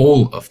get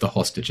all of the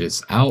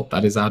hostages out.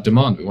 That is our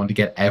demand. We want to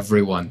get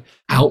everyone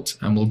out,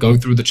 and we'll go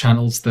through the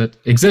channels that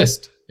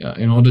exist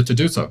in order to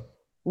do so.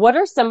 What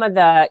are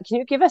can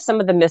you give us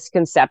some of the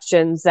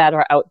misconceptions that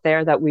are out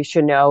there that we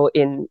should know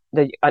in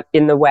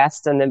the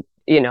West and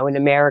in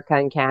America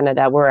and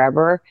Canada,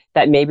 wherever,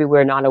 that maybe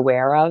we're not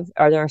aware of?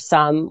 Are there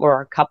some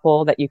or a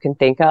couple that you can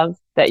think of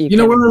that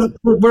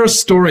we're a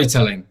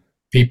storytelling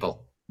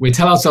people. We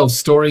tell ourselves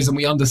stories and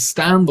we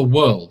understand the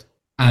world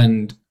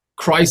and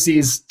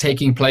crises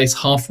taking place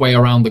halfway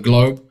around the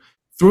globe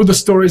through the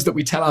stories that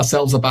we tell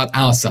ourselves about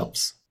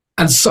ourselves.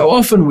 And so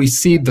often we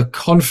see the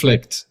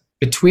conflict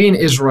between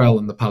Israel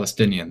and the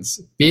Palestinians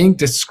being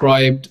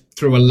described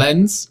through a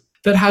lens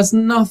that has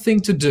nothing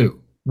to do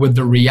with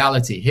the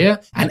reality here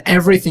and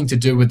everything to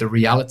do with the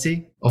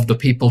reality of the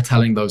people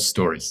telling those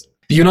stories.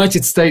 The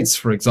United States,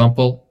 for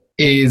example,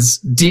 is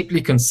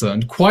deeply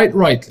concerned, quite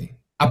rightly,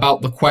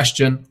 about the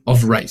question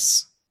of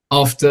race.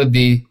 After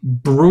the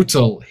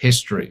brutal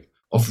history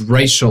of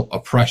racial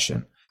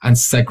oppression and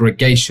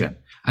segregation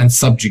and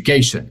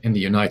subjugation in the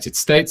United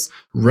States,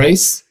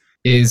 race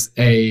is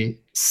a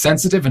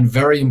sensitive and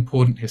very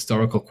important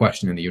historical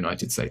question in the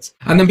United States.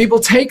 And then people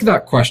take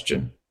that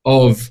question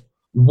of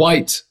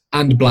white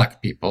and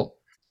black people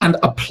and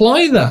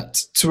apply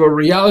that to a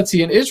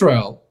reality in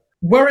Israel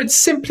where it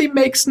simply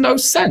makes no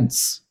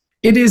sense.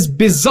 It is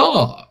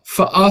bizarre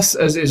for us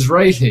as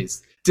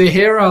Israelis to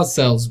hear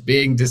ourselves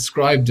being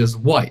described as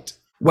white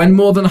when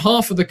more than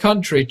half of the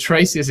country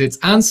traces its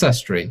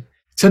ancestry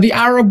to the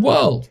Arab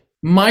world.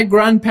 My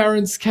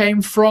grandparents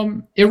came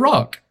from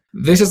Iraq.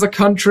 This is a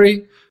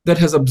country that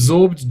has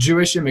absorbed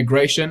Jewish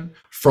immigration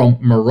from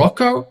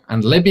Morocco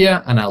and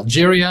Libya and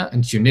Algeria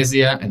and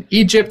Tunisia and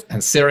Egypt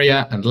and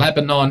Syria and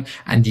Lebanon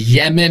and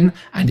Yemen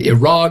and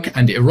Iraq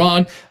and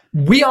Iran.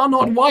 We are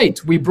not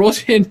white. We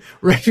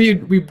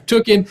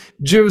took in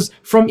Jews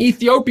from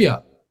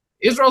Ethiopia.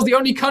 Israel's the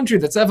only country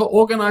that's ever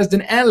organized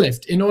an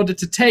airlift in order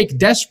to take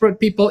desperate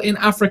people in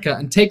Africa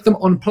and take them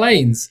on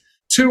planes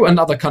to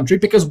another country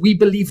because we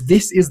believe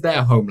this is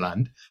their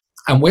homeland.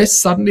 And we're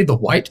suddenly the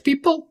white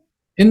people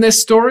in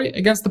this story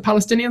against the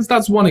Palestinians.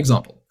 That's one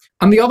example.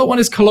 And the other one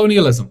is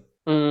colonialism.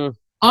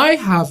 I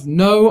have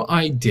no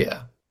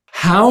idea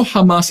how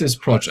Hamas's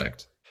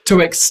project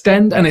to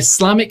extend an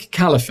Islamic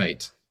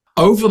caliphate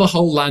over the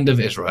whole land of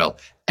Israel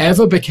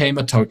ever became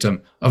a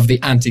totem of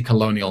the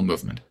anti-colonial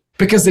movement.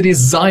 Because it is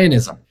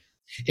Zionism.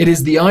 It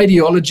is the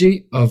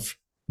ideology of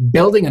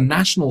building a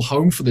national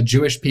home for the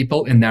Jewish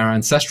people in their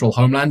ancestral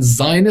homeland,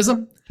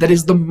 Zionism, that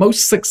is the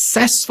most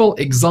successful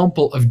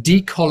example of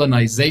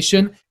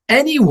decolonization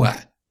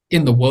anywhere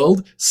in the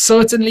world,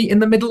 certainly in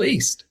the Middle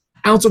East.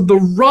 out of the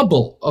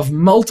rubble of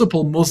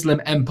multiple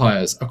Muslim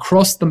empires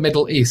across the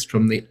Middle East,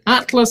 from the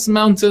Atlas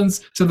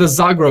Mountains to the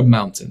Zagreb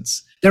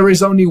Mountains, there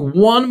is only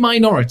one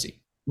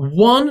minority,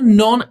 one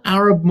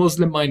non-Arab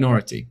Muslim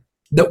minority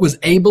that was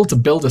able to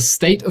build a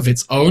state of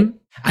its own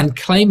and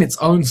claim its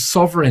own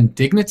sovereign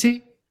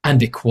dignity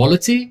and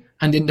equality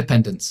and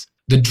independence.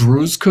 The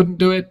Druze couldn't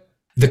do it.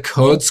 The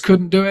Kurds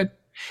couldn't do it.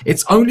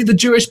 It's only the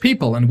Jewish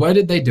people. And where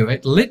did they do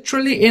it?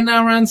 Literally in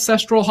our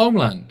ancestral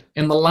homeland,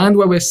 in the land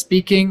where we're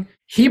speaking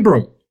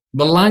Hebrew,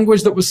 the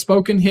language that was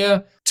spoken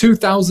here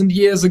 2,000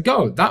 years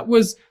ago. That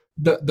was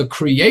the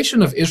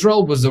creation of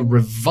Israel was a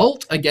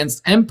revolt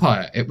against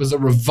empire. It was a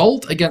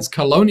revolt against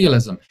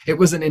colonialism. It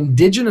was an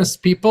indigenous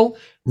people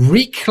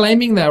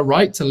reclaiming their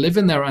right to live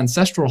in their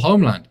ancestral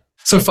homeland.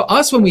 So for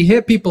us, when we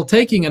hear people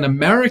taking an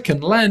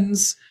American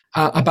lens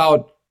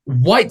about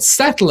white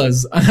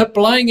settlers and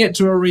applying it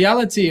to a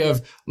reality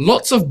of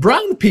lots of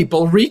brown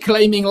people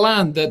reclaiming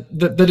land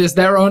that is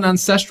their own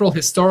ancestral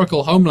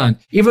historical homeland,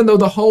 even though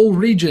the whole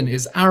region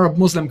is Arab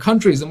Muslim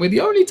countries and we're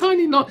the only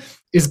tiny knot,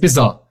 is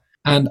bizarre.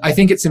 And I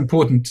think it's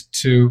important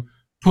to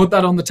put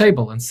that on the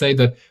table and say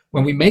that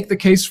when we make the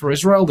case for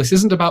Israel, this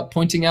isn't about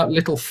pointing out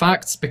little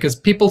facts, because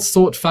people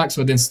sort facts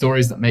within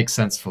stories that make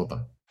sense for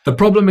them. The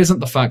problem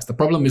isn't the facts. The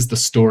problem is the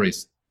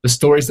stories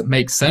that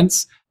make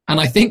sense. And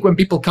I think when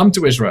people come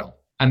to Israel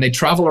and they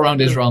travel around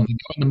Israel and they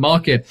go in the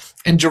market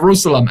in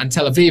Jerusalem and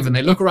Tel Aviv and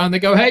they look around, they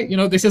go, hey,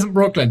 this isn't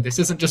Brooklyn. This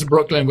isn't just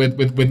Brooklyn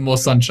with more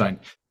sunshine.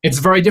 It's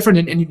very different,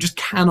 and you just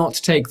cannot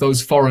take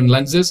those foreign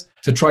lenses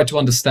to try to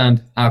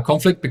understand our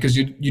conflict, because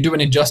you do an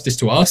injustice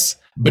to us,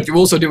 but you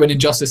also do an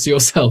injustice to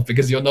yourself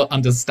because you're not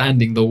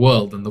understanding the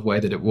world and the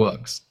way that it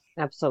works.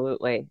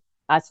 Absolutely.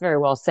 That's very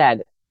well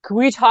said. Could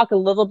we talk a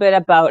little bit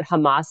about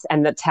Hamas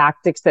and the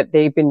tactics that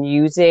they've been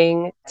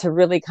using to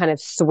really kind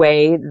of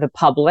sway the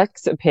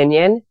public's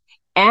opinion?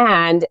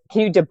 And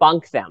can you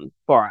debunk them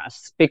for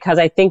us? Because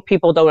I think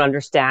people don't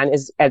understand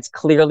as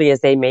clearly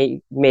as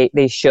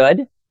they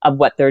should of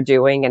what they're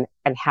doing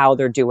and how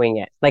they're doing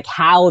it, like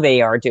how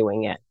they are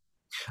doing it.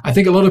 I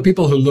think a lot of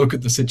people who look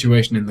at the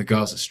situation in the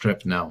Gaza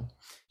Strip now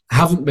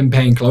haven't been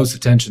paying close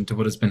attention to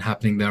what has been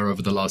happening there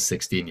over the last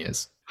 16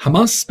 years.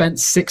 Hamas spent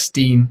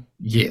 16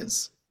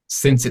 years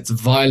since its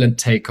violent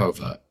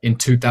takeover in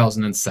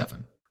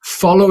 2007,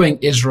 following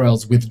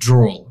Israel's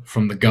withdrawal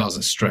from the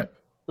Gaza Strip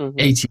 18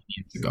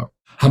 years ago.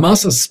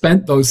 Hamas has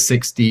spent those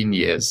 16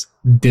 years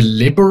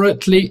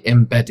deliberately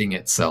embedding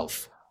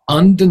itself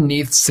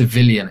underneath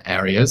civilian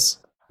areas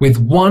with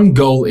one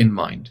goal in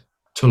mind: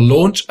 to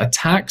launch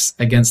attacks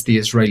against the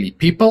Israeli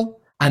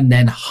people and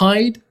then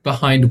hide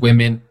behind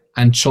women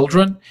and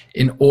children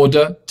in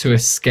order to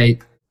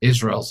escape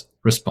Israel's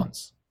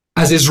response.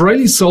 As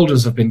Israeli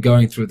soldiers have been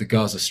going through the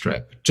Gaza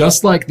Strip,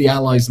 just like the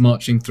Allies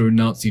marching through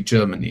Nazi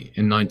Germany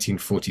in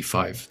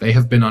 1945, they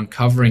have been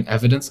uncovering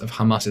evidence of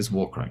Hamas's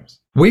war crimes.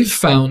 We've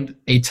found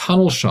a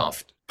tunnel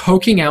shaft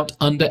poking out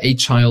under a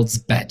child's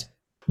bed.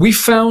 We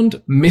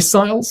found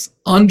missiles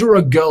under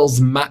a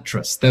girl's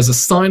mattress. There's a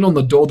sign on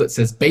the door that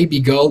says, "Baby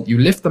girl." You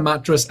lift the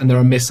mattress and there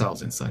are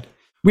missiles inside.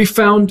 We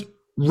found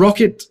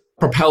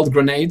rocket-propelled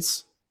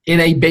grenades in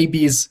a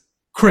baby's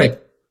crib.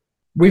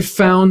 We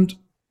found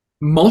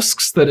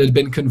mosques that had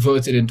been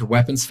converted into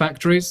weapons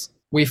factories.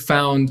 We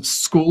found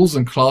schools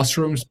and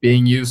classrooms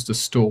being used to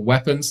store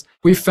weapons.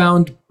 We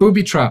found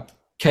booby trap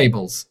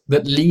cables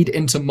that lead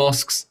into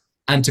mosques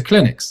and to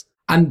clinics.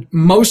 And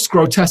most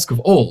grotesque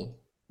of all,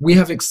 we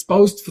have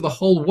exposed for the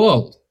whole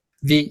world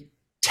the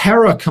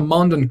terror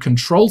command and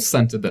control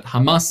center that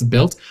Hamas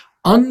built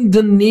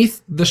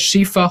underneath the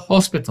Shifa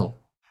hospital.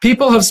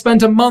 People have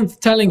spent a month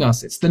telling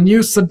us it's the new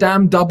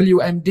Saddam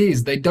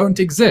WMDs. They don't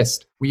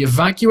exist. We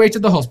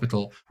evacuated the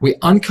hospital. We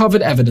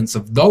uncovered evidence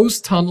of those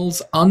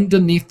tunnels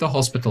underneath the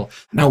hospital.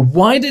 Now,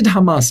 why did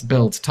Hamas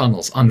build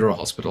tunnels under a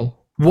hospital?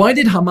 Why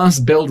did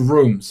Hamas build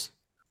rooms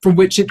from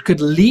which it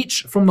could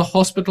leach from the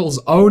hospital's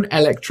own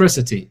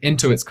electricity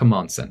into its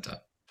command center,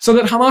 so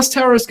that Hamas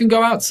terrorists can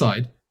go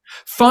outside,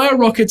 fire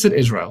rockets at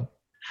Israel,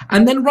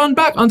 and then run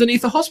back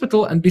underneath the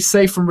hospital and be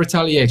safe from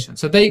retaliation?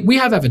 So we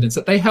have evidence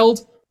that they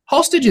held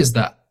hostages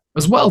there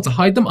as well to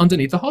hide them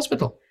underneath the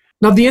hospital.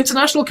 Now, the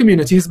international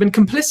community has been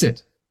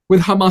complicit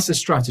with Hamas's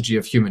strategy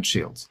of human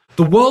shields.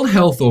 The World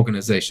Health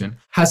Organization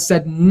has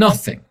said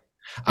nothing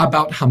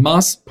about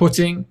Hamas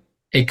putting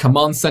a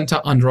command center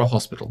under a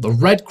hospital. The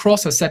Red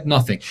Cross has said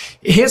nothing.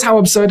 Here's how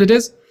absurd it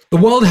is. The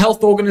World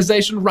Health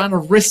Organization ran a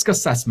risk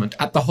assessment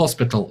at the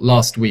hospital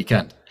last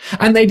weekend,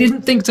 and they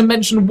didn't think to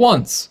mention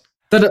once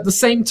that at the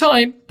same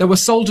time, there were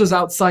soldiers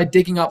outside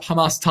digging up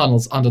Hamas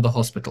tunnels under the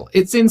hospital.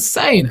 It's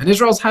insane. And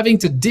Israel's having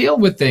to deal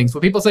with things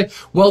where people say,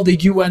 well, the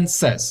UN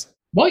says.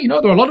 Well,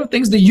 there are a lot of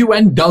things the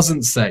UN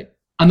doesn't say.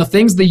 And the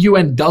things the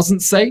UN doesn't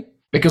say,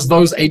 because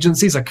those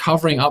agencies are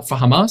covering up for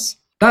Hamas,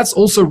 that's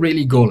also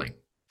really galling.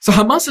 So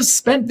Hamas has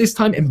spent this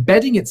time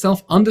embedding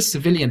itself under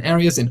civilian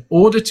areas in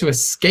order to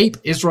escape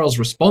Israel's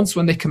response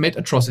when they commit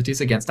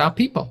atrocities against our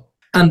people.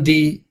 And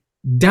the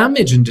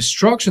damage and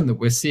destruction that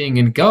we're seeing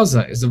in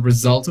Gaza is a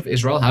result of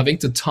Israel having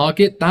to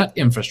target that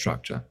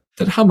infrastructure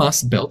that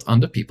Hamas built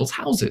under people's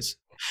houses.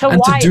 So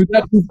And to why? do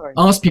that, we Sorry.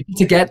 ask people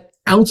to get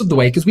out of the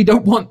way because we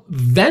don't want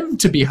them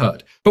to be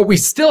hurt. But we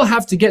still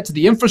have to get to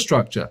the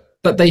infrastructure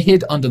that they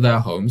hid under their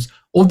homes,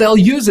 or they'll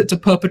use it to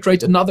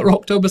perpetrate another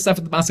October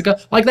 7th massacre,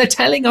 like they're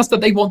telling us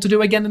that they want to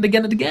do again and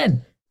again and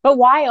again. But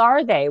why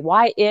are they?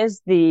 Why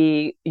is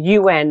the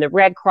UN, the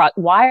Red Cross,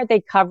 why are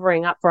they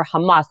covering up for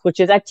Hamas, which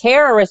is a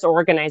terrorist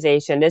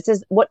organization? This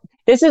is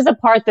the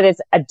part that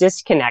is a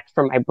disconnect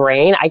from my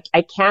brain.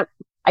 I can't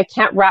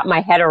wrap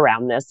my head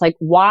around this. Like,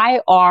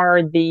 why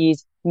are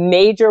these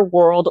major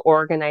world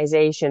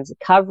organizations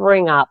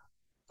covering up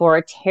for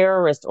a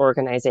terrorist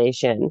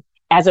organization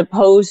as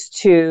opposed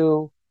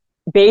to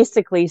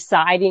basically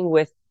siding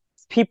with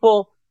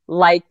people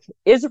like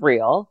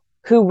Israel,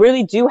 who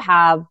really do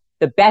have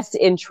the best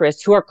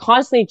interests, who are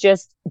constantly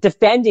just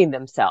defending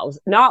themselves?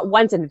 Not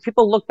once, and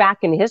people look back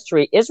in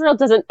history, Israel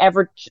doesn't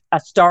ever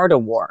start a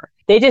war.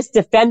 They just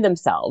defend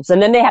themselves,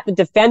 and then they have to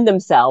defend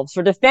themselves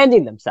for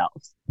defending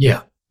themselves.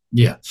 Yeah.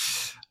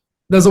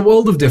 There's a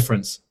world of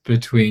difference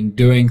between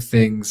doing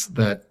things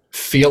that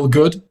feel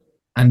good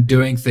and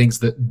doing things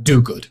that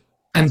do good.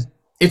 And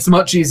it's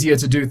much easier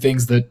to do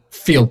things that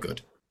feel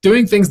good.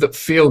 Doing things that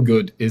feel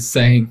good is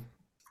saying,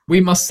 we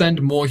must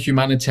send more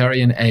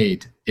humanitarian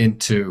aid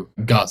into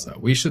Gaza.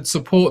 We should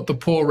support the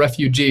poor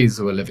refugees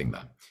who are living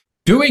there.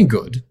 Doing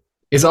good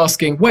is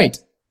asking, wait,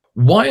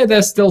 why are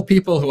there still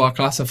people who are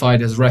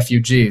classified as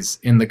refugees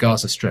in the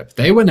Gaza Strip?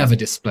 They were never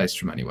displaced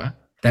from anywhere.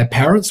 Their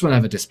parents were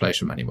never displaced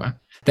from anywhere.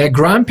 Their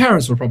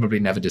grandparents were probably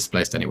never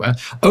displaced anywhere.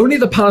 Only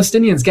the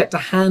Palestinians get to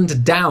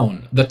hand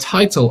down the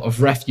title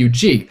of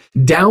refugee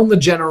down the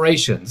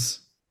generations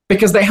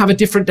because they have a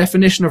different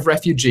definition of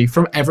refugee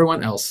from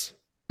everyone else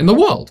in the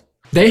world.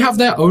 They have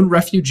their own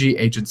refugee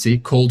agency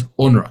called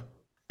UNRWA.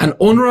 And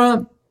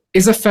UNRWA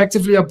is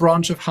effectively a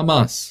branch of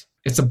Hamas.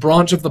 It's a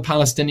branch of the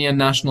Palestinian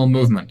National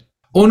Movement.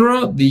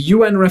 UNRWA, the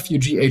UN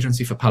Refugee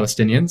Agency for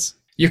Palestinians,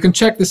 you can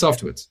check this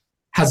afterwards,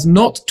 has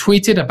not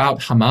tweeted about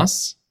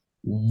Hamas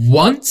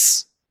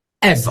once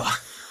ever,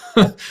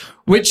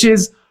 which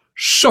is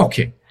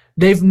shocking.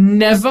 They've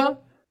never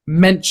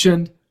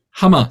mentioned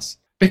Hamas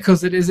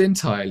because it is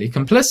entirely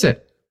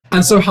complicit.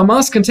 And so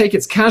Hamas can take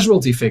its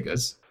casualty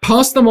figures,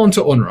 pass them on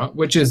to UNRWA,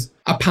 which is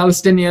a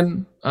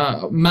Palestinian,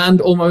 manned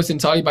almost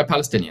entirely by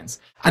Palestinians.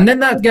 And then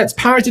that gets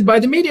parroted by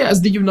the media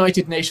as the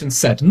United Nations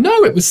said.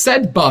 No, it was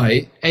said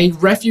by a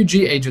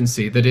refugee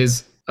agency that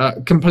is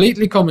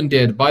completely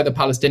commandeered by the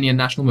Palestinian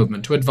National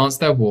Movement to advance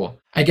their war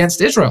against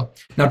Israel.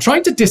 Now,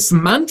 trying to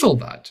dismantle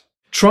that,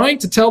 trying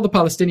to tell the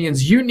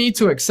Palestinians, you need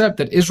to accept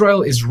that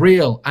Israel is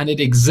real and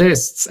it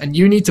exists, and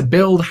you need to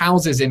build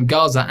houses in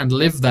Gaza and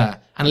live there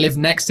and live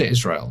next to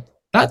Israel.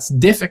 That's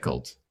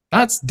difficult.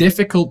 That's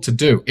difficult to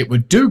do. It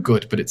would do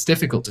good, but it's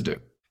difficult to do.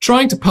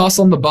 Trying to pass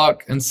on the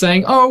buck and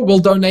saying, oh, we'll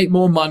donate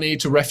more money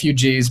to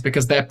refugees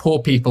because they're poor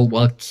people,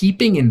 while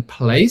keeping in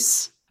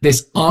place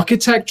this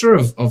architecture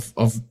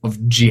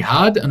of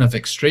jihad and of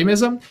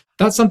extremism,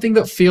 that's something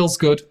that feels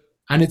good,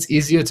 and it's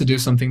easier to do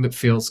something that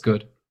feels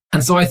good.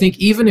 And so I think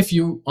even if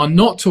you are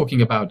not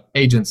talking about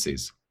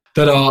agencies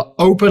that are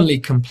openly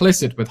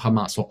complicit with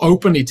Hamas or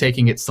openly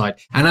taking its side,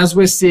 and as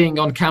we're seeing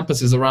on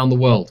campuses around the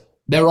world,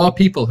 there are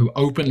people who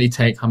openly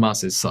take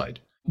Hamas's side,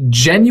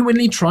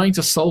 genuinely trying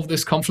to solve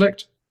this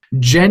conflict,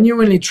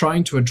 genuinely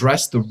trying to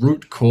address the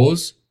root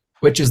cause,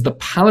 which is the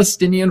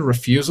Palestinian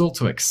refusal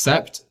to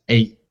accept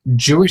a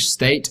Jewish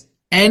state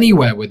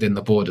anywhere within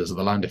the borders of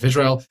the land of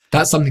Israel.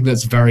 That's something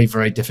that's very,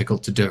 very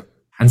difficult to do.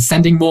 And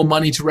sending more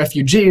money to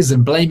refugees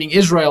and blaming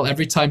Israel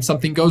every time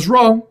something goes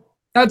wrong,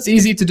 that's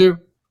easy to do.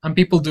 And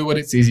people do what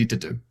it's easy to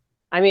do.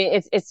 I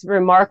mean, it's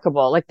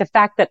remarkable. Like the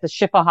fact that the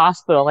Shifa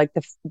hospital,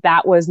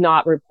 that was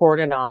not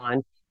reported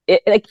on.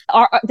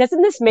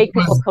 Doesn't this make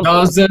people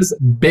Gaza's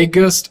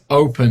biggest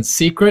open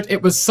secret?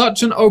 It was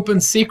such an open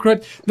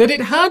secret that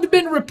it had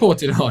been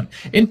reported on.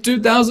 In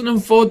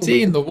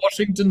 2014, the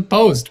Washington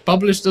Post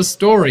published a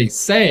story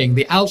saying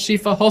the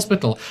Al-Shifa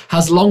hospital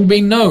has long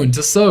been known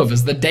to serve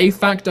as the de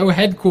facto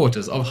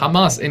headquarters of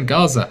Hamas in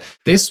Gaza.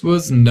 This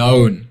was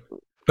known.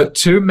 But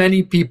too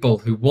many people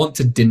who want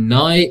to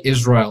deny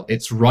Israel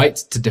its right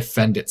to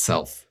defend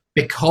itself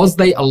because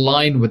they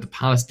align with the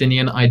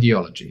Palestinian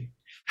ideology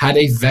had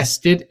a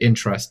vested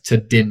interest to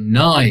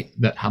deny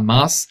that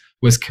Hamas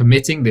was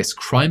committing this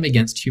crime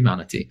against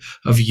humanity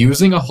of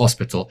using a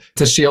hospital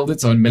to shield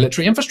its own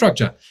military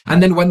infrastructure.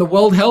 And then when the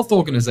World Health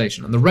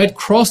Organization and the Red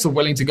Cross are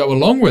willing to go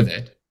along with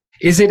it,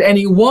 is it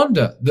any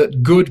wonder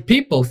that good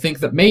people think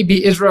that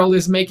maybe Israel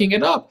is making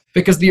it up?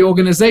 Because the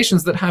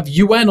organizations that have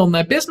UN on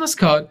their business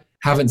card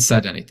haven't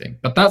said anything.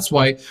 But that's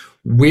why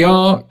we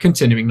are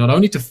continuing not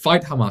only to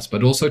fight Hamas,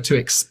 but also to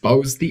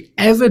expose the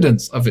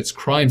evidence of its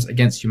crimes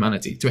against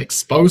humanity, to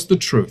expose the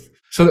truth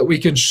so that we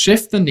can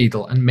shift the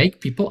needle and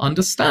make people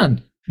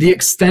understand the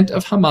extent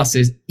of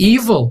Hamas's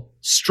evil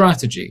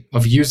strategy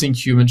of using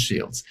human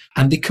shields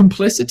and the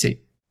complicity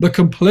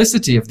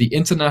of the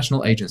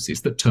international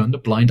agencies that turned a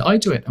blind eye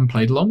to it and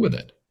played along with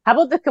it. How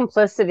about the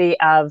complicity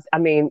of,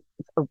 a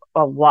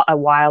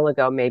while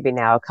ago, maybe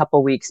now, a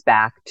couple weeks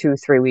back,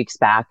 2-3 weeks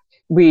back,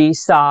 we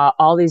saw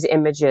all these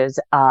images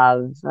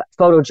of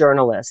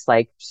photojournalists,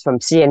 like from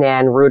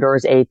CNN,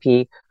 Reuters,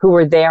 AP, who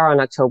were there on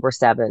October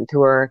 7th,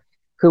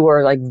 who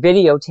were like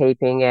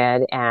videotaping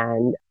it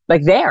and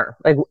like there,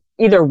 like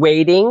either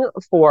waiting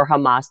for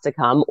Hamas to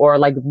come or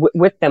like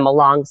with them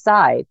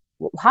alongside.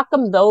 How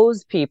come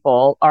those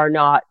people are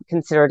not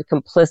considered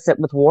complicit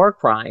with war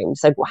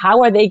crimes? Like,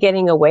 how are they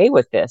getting away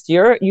with this?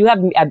 You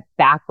have a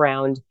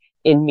background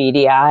in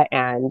media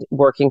and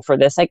working for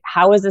this. Like,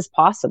 how is this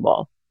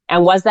possible?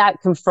 And was that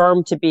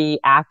confirmed to be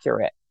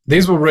accurate?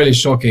 These were really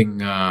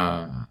shocking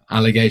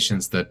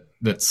allegations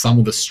that some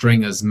of the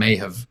stringers may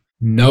have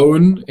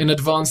known in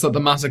advance that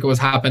the massacre was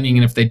happening.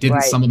 And if they didn't,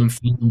 Right. some of them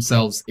found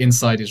themselves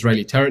inside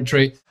Israeli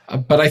territory.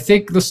 But I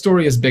think the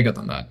story is bigger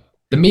than that.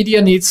 The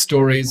media needs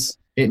stories.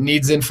 It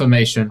needs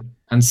information.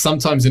 And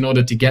sometimes in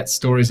order to get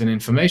stories and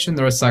information,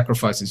 there are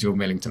sacrifices you're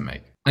willing to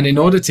make. And in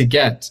order to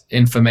get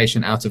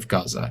information out of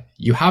Gaza,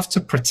 you have to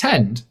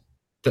pretend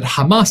that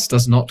Hamas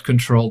does not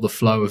control the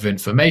flow of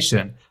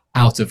information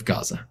out of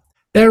Gaza.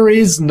 There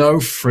is no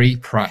free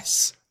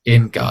press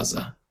in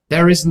Gaza.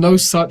 There is no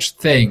such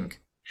thing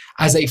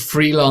as a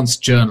freelance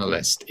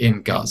journalist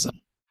in Gaza.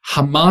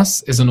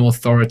 Hamas is an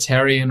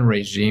authoritarian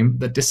regime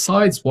that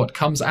decides what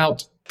comes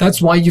out.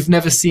 That's why you've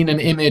never seen an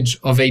image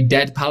of a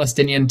dead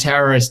Palestinian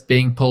terrorist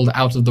being pulled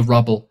out of the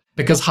rubble,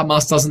 because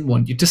Hamas doesn't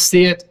want you to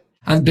see it.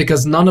 And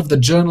because none of the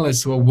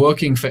journalists who are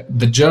working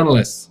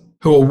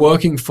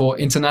for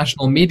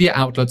international media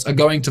outlets are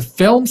going to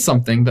film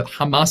something that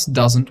Hamas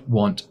doesn't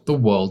want the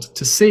world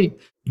to see.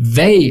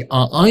 They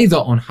are either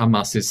on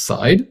Hamas's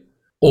side,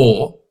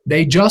 or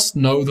they just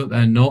know that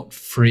they're not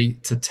free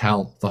to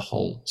tell the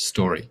whole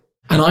story.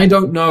 And I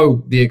don't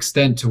know the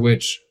extent to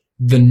which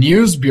the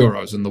news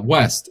bureaus in the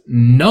West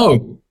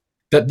know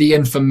that the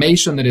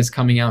information that is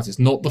coming out is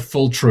not the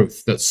full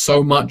truth, that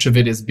so much of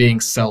it is being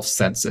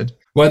self-censored.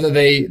 Whether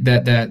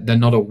they're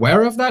not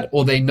aware of that,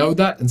 or they know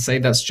that and say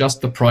that's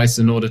just the price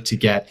in order to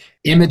get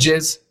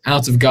images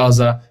out of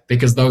Gaza,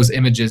 because those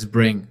images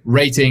bring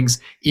ratings,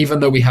 even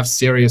though we have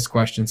serious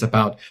questions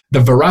about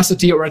the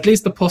veracity, or at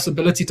least the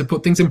possibility to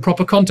put things in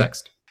proper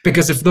context.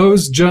 Because if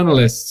those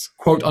journalists,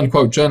 quote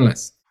unquote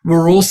journalists,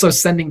 were also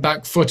sending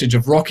back footage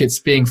of rockets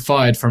being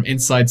fired from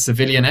inside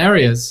civilian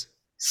areas,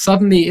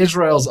 suddenly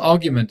Israel's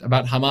argument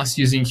about Hamas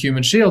using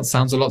human shields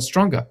sounds a lot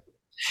stronger.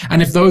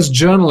 And if those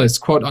journalists,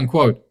 quote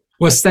unquote,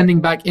 were sending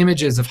back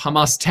images of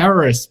Hamas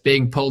terrorists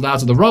being pulled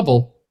out of the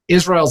rubble,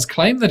 Israel's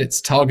claim that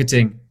it's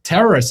targeting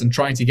terrorists and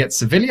trying to get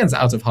civilians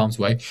out of harm's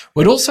way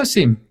would also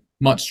seem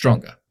much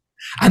stronger.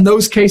 And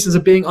those cases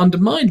are being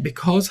undermined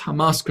because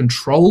Hamas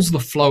controls the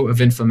flow of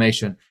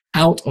information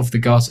out of the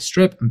Gaza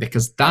Strip, and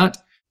because that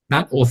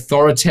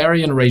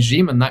authoritarian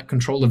regime and that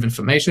control of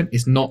information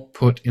is not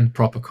put in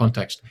proper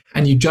context.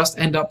 And you just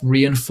end up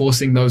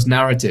reinforcing those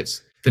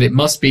narratives that it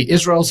must be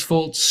Israel's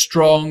fault,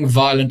 strong,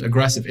 violent,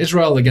 aggressive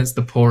Israel against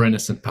the poor,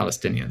 innocent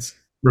Palestinians.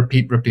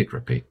 Repeat, repeat,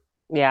 repeat.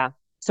 Yeah.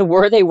 So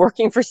were they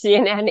working for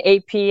CNN,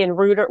 AP, and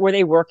Reuters? Were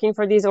they working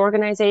for these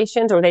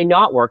organizations, or were they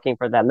not working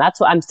for them? That's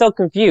what I'm so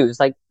confused,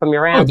 like, from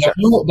your answer.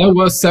 There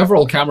were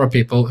several camera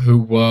people who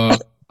were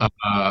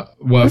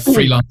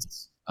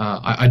freelance.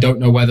 I don't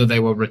know whether they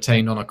were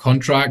retained on a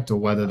contract or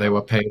whether they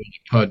were paid on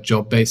a per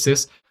job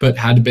basis, but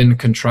had been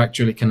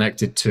contractually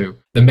connected to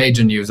the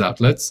major news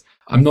outlets.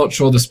 I'm not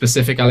sure the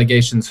specific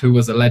allegations who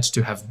was alleged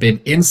to have been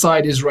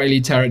inside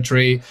Israeli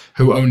territory,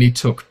 who only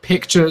took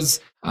pictures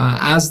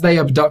as they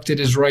abducted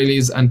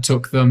Israelis and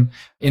took them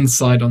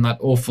inside on that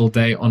awful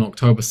day on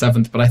October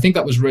 7th. But I think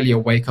that was really a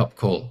wake-up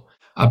call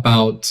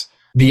about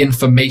the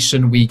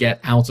information we get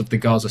out of the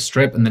Gaza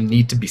Strip and the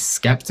need to be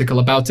skeptical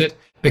about it,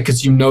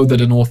 because you know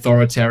that an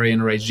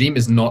authoritarian regime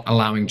is not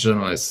allowing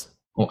journalists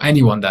or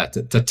anyone there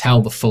to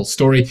tell the full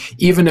story,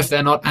 even if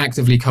they're not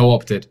actively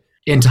co-opted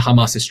into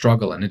Hamas's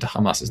struggle and into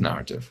Hamas's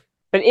narrative.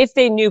 But if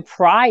they knew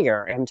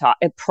prior,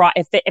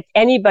 if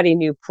anybody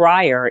knew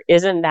prior,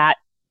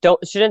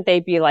 shouldn't they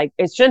be like,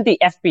 shouldn't the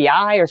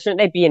FBI, or shouldn't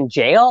they be in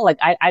jail? Like,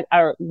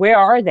 where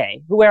are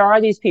they? Where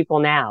are these people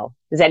now?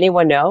 Does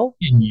anyone know?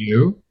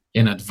 Knew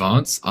in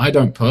advance? I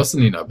don't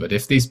personally know, but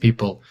if these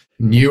people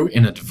knew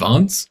in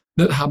advance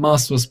that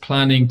Hamas was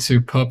planning to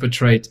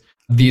perpetrate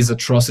these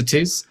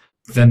atrocities,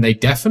 then they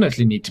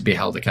definitely need to be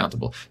held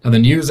accountable. Now, the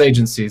news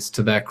agencies,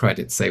 to their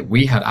credit, say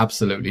we had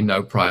absolutely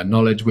no prior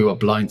knowledge. We were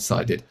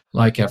blindsided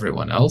like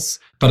everyone else.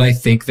 But I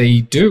think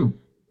they do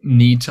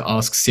need to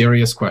ask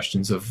serious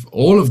questions of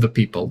all of the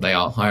people they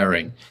are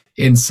hiring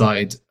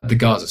inside the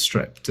Gaza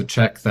Strip to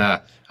check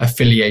their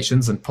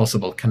affiliations and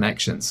possible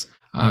connections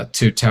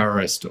to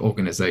terrorist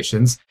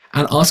organizations,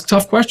 and ask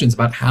tough questions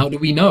about how do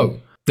we know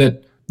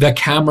that the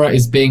camera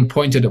is being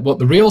pointed at what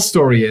the real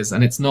story is,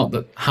 and it's not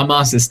that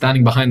Hamas is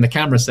standing behind the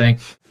camera saying,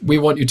 we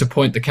want you to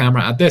point the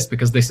camera at this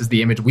because this is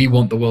the image we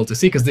want the world to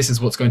see, because this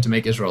is what's going to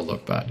make Israel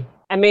look bad.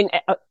 I mean,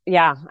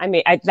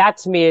 that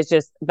to me is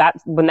just that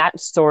when that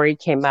story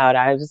came out,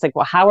 I was just like,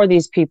 well, how are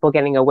these people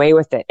getting away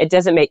with it? It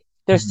doesn't make,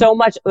 there's so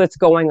much that's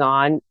going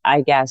on,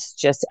 I guess,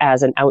 just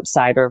as an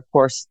outsider, of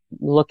course,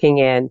 looking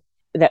in,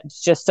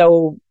 that's just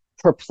so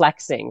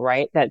perplexing,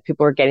 right? That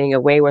people are getting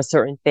away with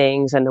certain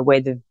things, and the way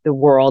the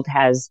world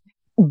has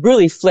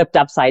really flipped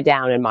upside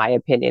down, in my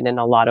opinion, in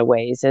a lot of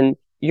ways. And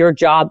your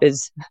job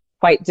is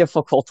quite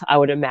difficult, I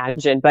would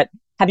imagine. But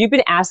have you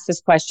been asked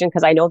this question?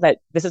 Because I know that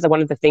this is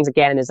one of the things,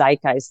 again, in the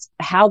zeitgeist,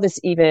 how this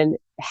even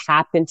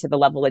happened to the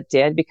level it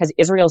did, because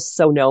Israel is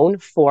so known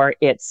for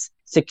its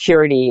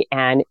security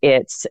and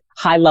its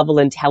high level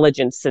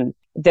intelligence, and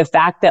the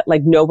fact that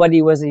like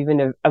nobody was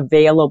even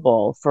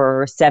available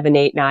for 7,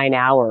 8, 9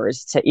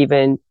 hours to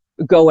even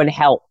go and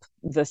help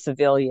the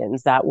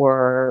civilians that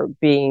were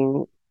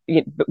being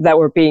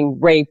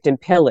raped and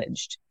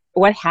pillaged.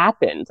 What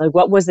happened? Like,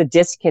 what was the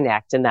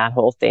disconnect in that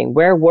whole thing?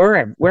 Where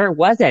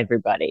was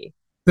everybody?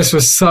 This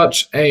was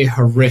such a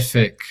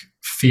horrific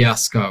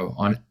fiasco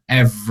on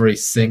every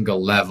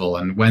single level.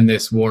 And when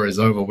this war is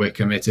over, we're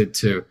committed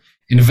to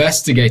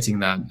investigating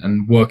that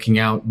and working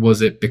out,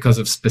 was it because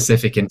of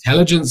specific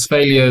intelligence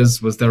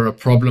failures? Was there a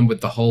problem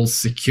with the whole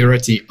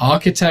security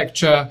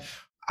architecture?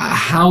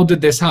 How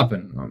did this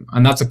happen?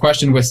 And that's a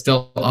question we're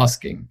still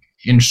asking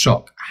in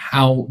shock.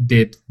 How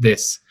did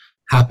this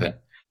happen?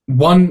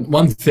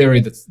 One theory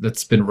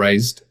that's been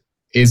raised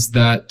is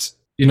that,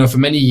 for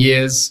many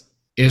years,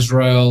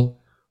 Israel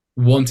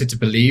wanted to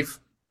believe,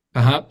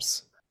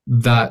 perhaps,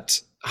 that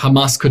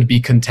Hamas could be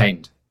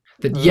contained.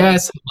 That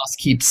yes, Hamas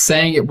keeps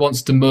saying it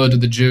wants to murder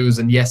the Jews,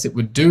 and yes, it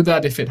would do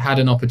that if it had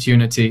an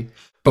opportunity.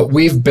 But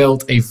we've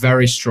built a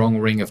very strong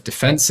ring of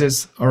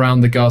defenses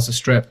around the Gaza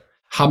Strip.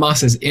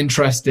 Hamas is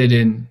interested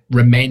in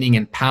remaining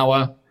in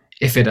power.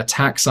 If it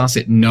attacks us,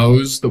 it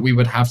knows that we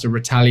would have to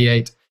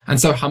retaliate. And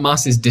so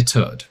Hamas is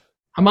deterred.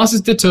 Hamas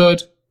is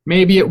deterred.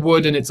 Maybe it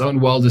would in its own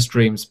wildest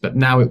dreams, but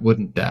now it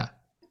wouldn't dare.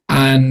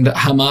 And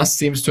Hamas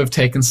seems to have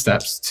taken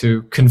steps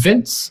to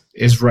convince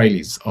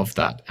Israelis of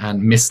that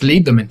and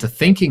mislead them into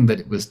thinking that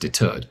it was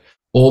deterred,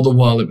 all the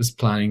while it was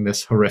planning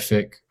this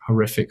horrific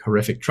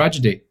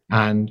tragedy.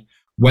 And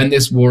when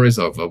this war is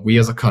over, we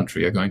as a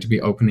country are going to be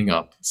opening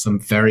up some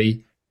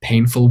very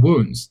painful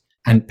wounds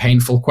and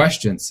painful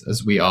questions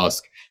as we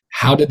ask,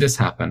 how did this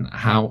happen?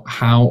 How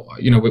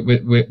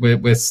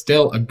we're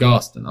still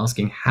aghast and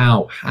asking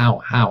how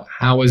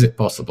is it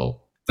possible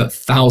that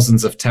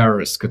thousands of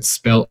terrorists could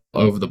spill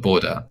over the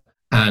border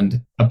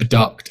and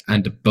abduct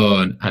and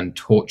burn and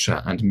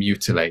torture and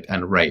mutilate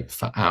and rape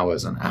for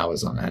hours and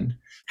hours on end?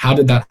 How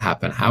did that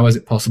happen? How is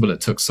it possible it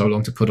took so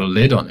long to put a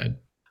lid on it?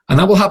 And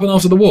that will happen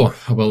after the war.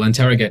 We'll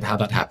interrogate how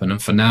that happened.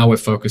 And for now, we're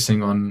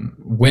focusing on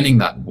winning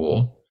that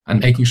war and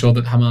making sure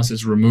that Hamas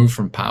is removed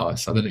from power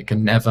so that it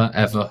can never,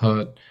 ever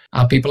hurt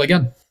our people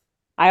again.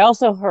 I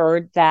also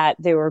heard that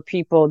there were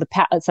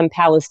some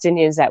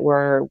Palestinians that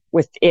were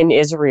within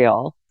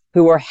Israel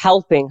who were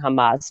helping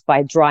Hamas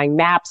by drawing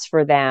maps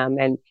for them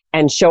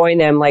and showing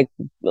them like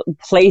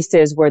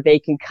places where they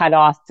can cut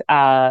off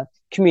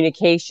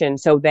communication.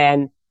 So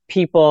then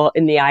people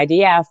in the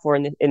IDF or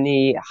in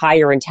the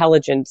higher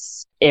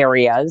intelligence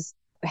areas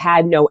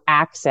had no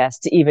access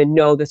to even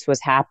know this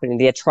was happening.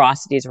 The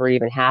atrocities were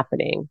even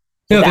happening.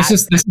 Yeah, this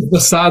is the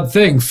sad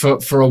thing.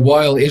 For a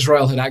while,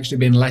 Israel had actually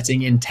been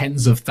letting in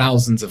tens of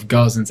thousands of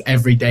Gazans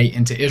every day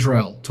into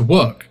Israel to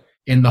work,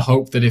 in the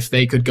hope that if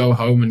they could go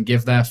home and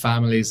give their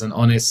families an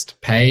honest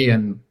pay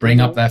and bring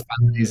up their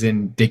families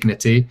in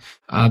dignity,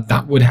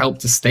 that would help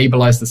to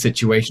stabilize the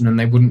situation and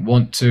they wouldn't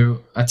want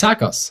to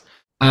attack us.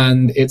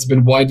 And it's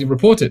been widely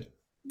reported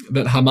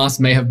that Hamas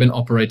may have been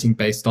operating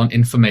based on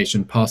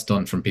information passed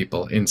on from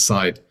people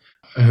inside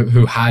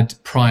who had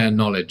prior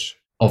knowledge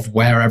of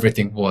where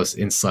everything was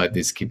inside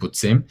these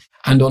kibbutzim.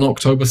 And on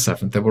October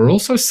 7th, there were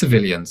also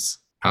civilians,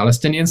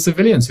 Palestinian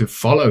civilians, who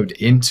followed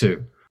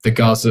into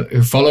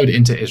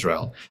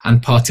Israel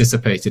and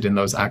participated in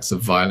those acts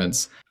of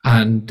violence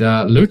and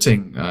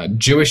looting.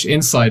 Jewish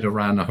Insider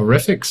ran a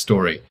horrific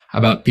story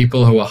about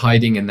people who were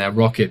hiding in their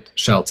rocket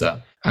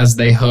shelter as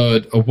they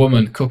heard a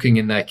woman cooking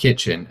in their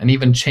kitchen and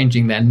even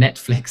changing their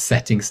Netflix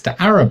settings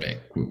to Arabic,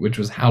 which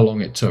was how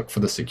long it took for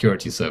the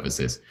security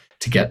services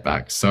to get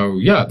back. So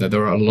yeah,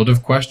 there are a lot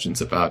of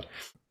questions about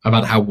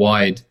how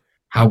wide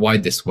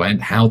this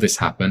went, how this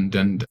happened,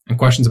 and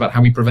questions about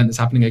how we prevent this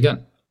happening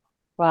again.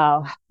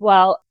 Wow.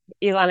 Well,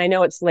 Eylon, I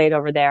know it's late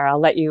over there.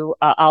 I'll let you,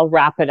 I'll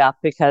wrap it up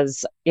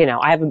because,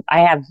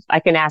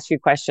 I can ask you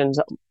questions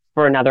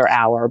for another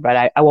hour,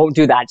 but I won't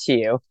do that to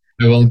you.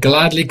 I will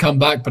gladly come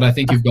back, but I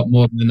think you've got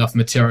more than enough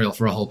material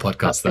for a whole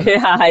podcast then.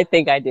 Yeah, I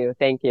think I do.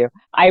 Thank you.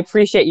 I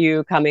appreciate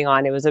you coming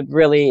on. It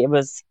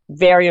was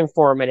very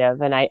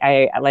informative. And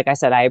I like I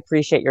said, I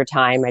appreciate your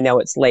time. I know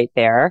it's late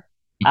there.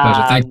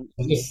 Pleasure. Thank you.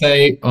 I'll just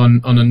say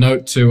on a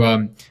note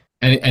to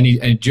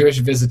any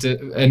Jewish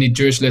any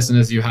Jewish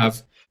listeners you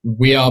have,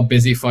 we are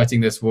busy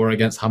fighting this war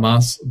against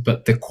Hamas,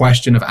 but the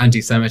question of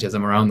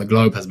anti-Semitism around the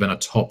globe has been a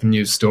top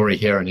news story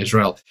here in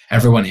Israel.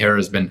 Everyone here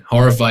has been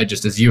horrified,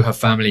 just as you have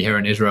family here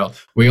in Israel.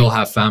 We all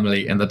have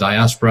family in the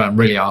diaspora, and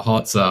really our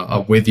hearts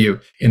are with you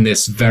in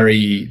this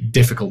very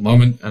difficult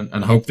moment,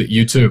 and hope that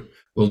you too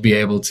will be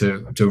able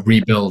to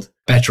rebuild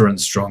better and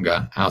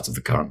stronger out of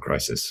the current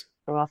crisis.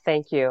 Well,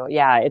 thank you.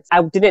 Yeah,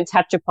 I didn't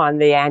touch upon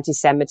the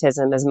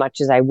anti-Semitism as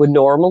much as I would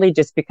normally,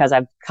 just because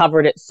I've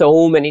covered it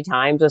so many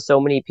times with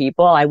so many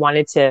people. I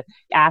wanted to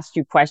ask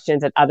you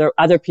questions that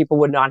other people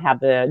would not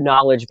have the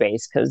knowledge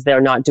base because they're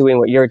not doing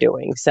what you're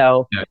doing.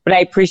 So, Yeah. but I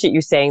appreciate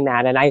you saying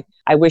that, and I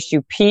wish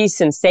you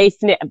peace and safe.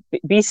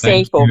 Be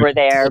safe Thank you. over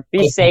there.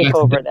 Be safe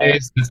over there.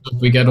 Let's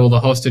hope we get all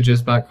the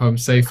hostages back home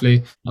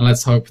safely, and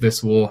let's hope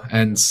this war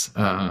ends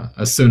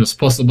as soon as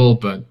possible,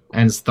 but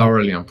ends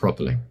thoroughly and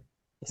properly.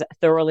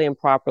 Thoroughly and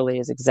properly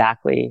is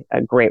exactly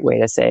a great way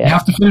to say it. We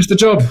have to finish the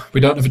job.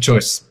 We don't have a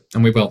choice,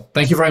 and we will.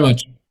 Thank you very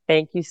much.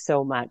 Thank you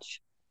so much.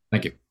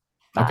 Thank you.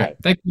 Bye. Okay.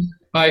 Thank you.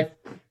 Bye.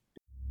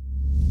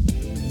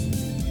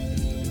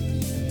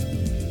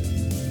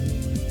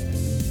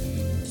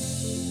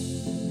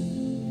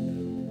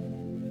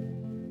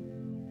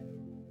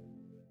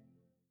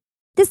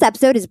 This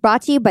episode is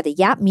brought to you by the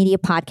Yap Media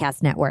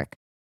Podcast Network.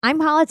 I'm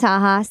Hala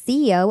Taha,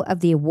 CEO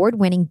of the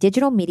award-winning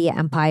digital media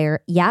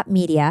empire, Yap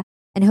Media,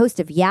 and host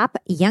of Yap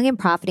Young and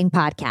Profiting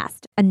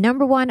Podcast, a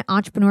 #1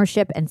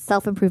 entrepreneurship and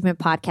self-improvement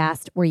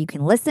podcast where you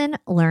can listen,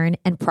 learn,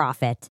 and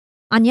profit.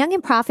 On Young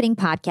and Profiting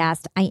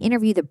Podcast, I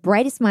interview the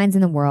brightest minds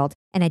in the world,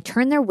 and I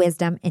turn their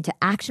wisdom into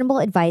actionable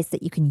advice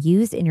that you can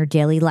use in your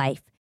daily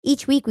life.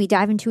 Each week, we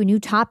dive into a new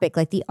topic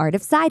like the art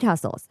of side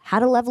hustles, how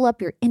to level up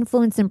your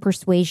influence and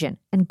persuasion,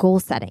 and goal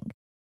setting.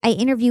 I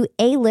interview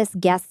A-list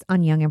guests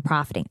on Young and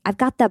Profiting. I've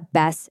got the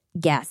best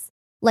guests,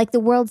 like the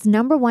world's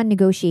 #1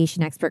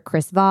 negotiation expert,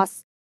 Chris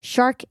Voss,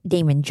 Shark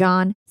Damon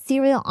John,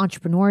 serial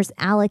entrepreneurs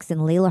Alex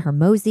and Layla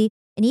Hermosi,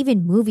 and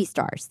even movie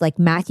stars like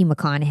Matthew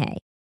McConaughey.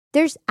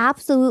 There's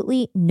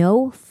absolutely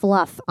no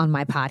fluff on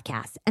my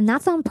podcast, and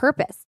that's on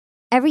purpose.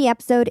 Every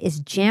episode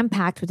is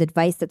jam-packed with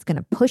advice that's going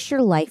to push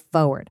your life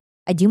forward.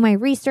 I do my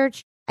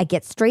research, I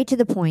get straight to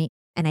the point,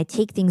 and I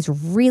take things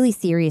really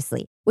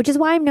seriously, which is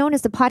why I'm known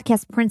as the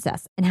podcast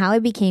princess and how I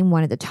became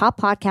one of the top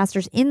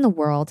podcasters in the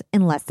world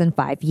in less than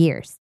 5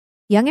 years.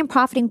 Young and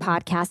Profiting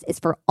Podcast is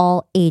for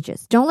all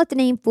ages. Don't let the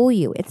name fool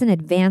you. It's an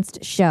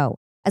advanced show.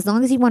 As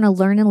long as you want to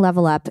learn and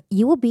level up,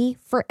 you will be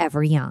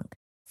forever young.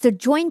 So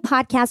join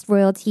Podcast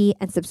Royalty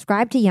and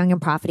subscribe to Young and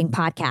Profiting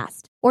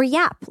Podcast, or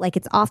YAP, like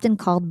it's often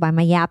called by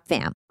my YAP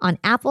fam, on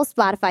Apple,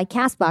 Spotify,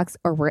 CastBox,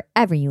 or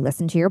wherever you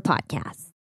listen to your podcasts.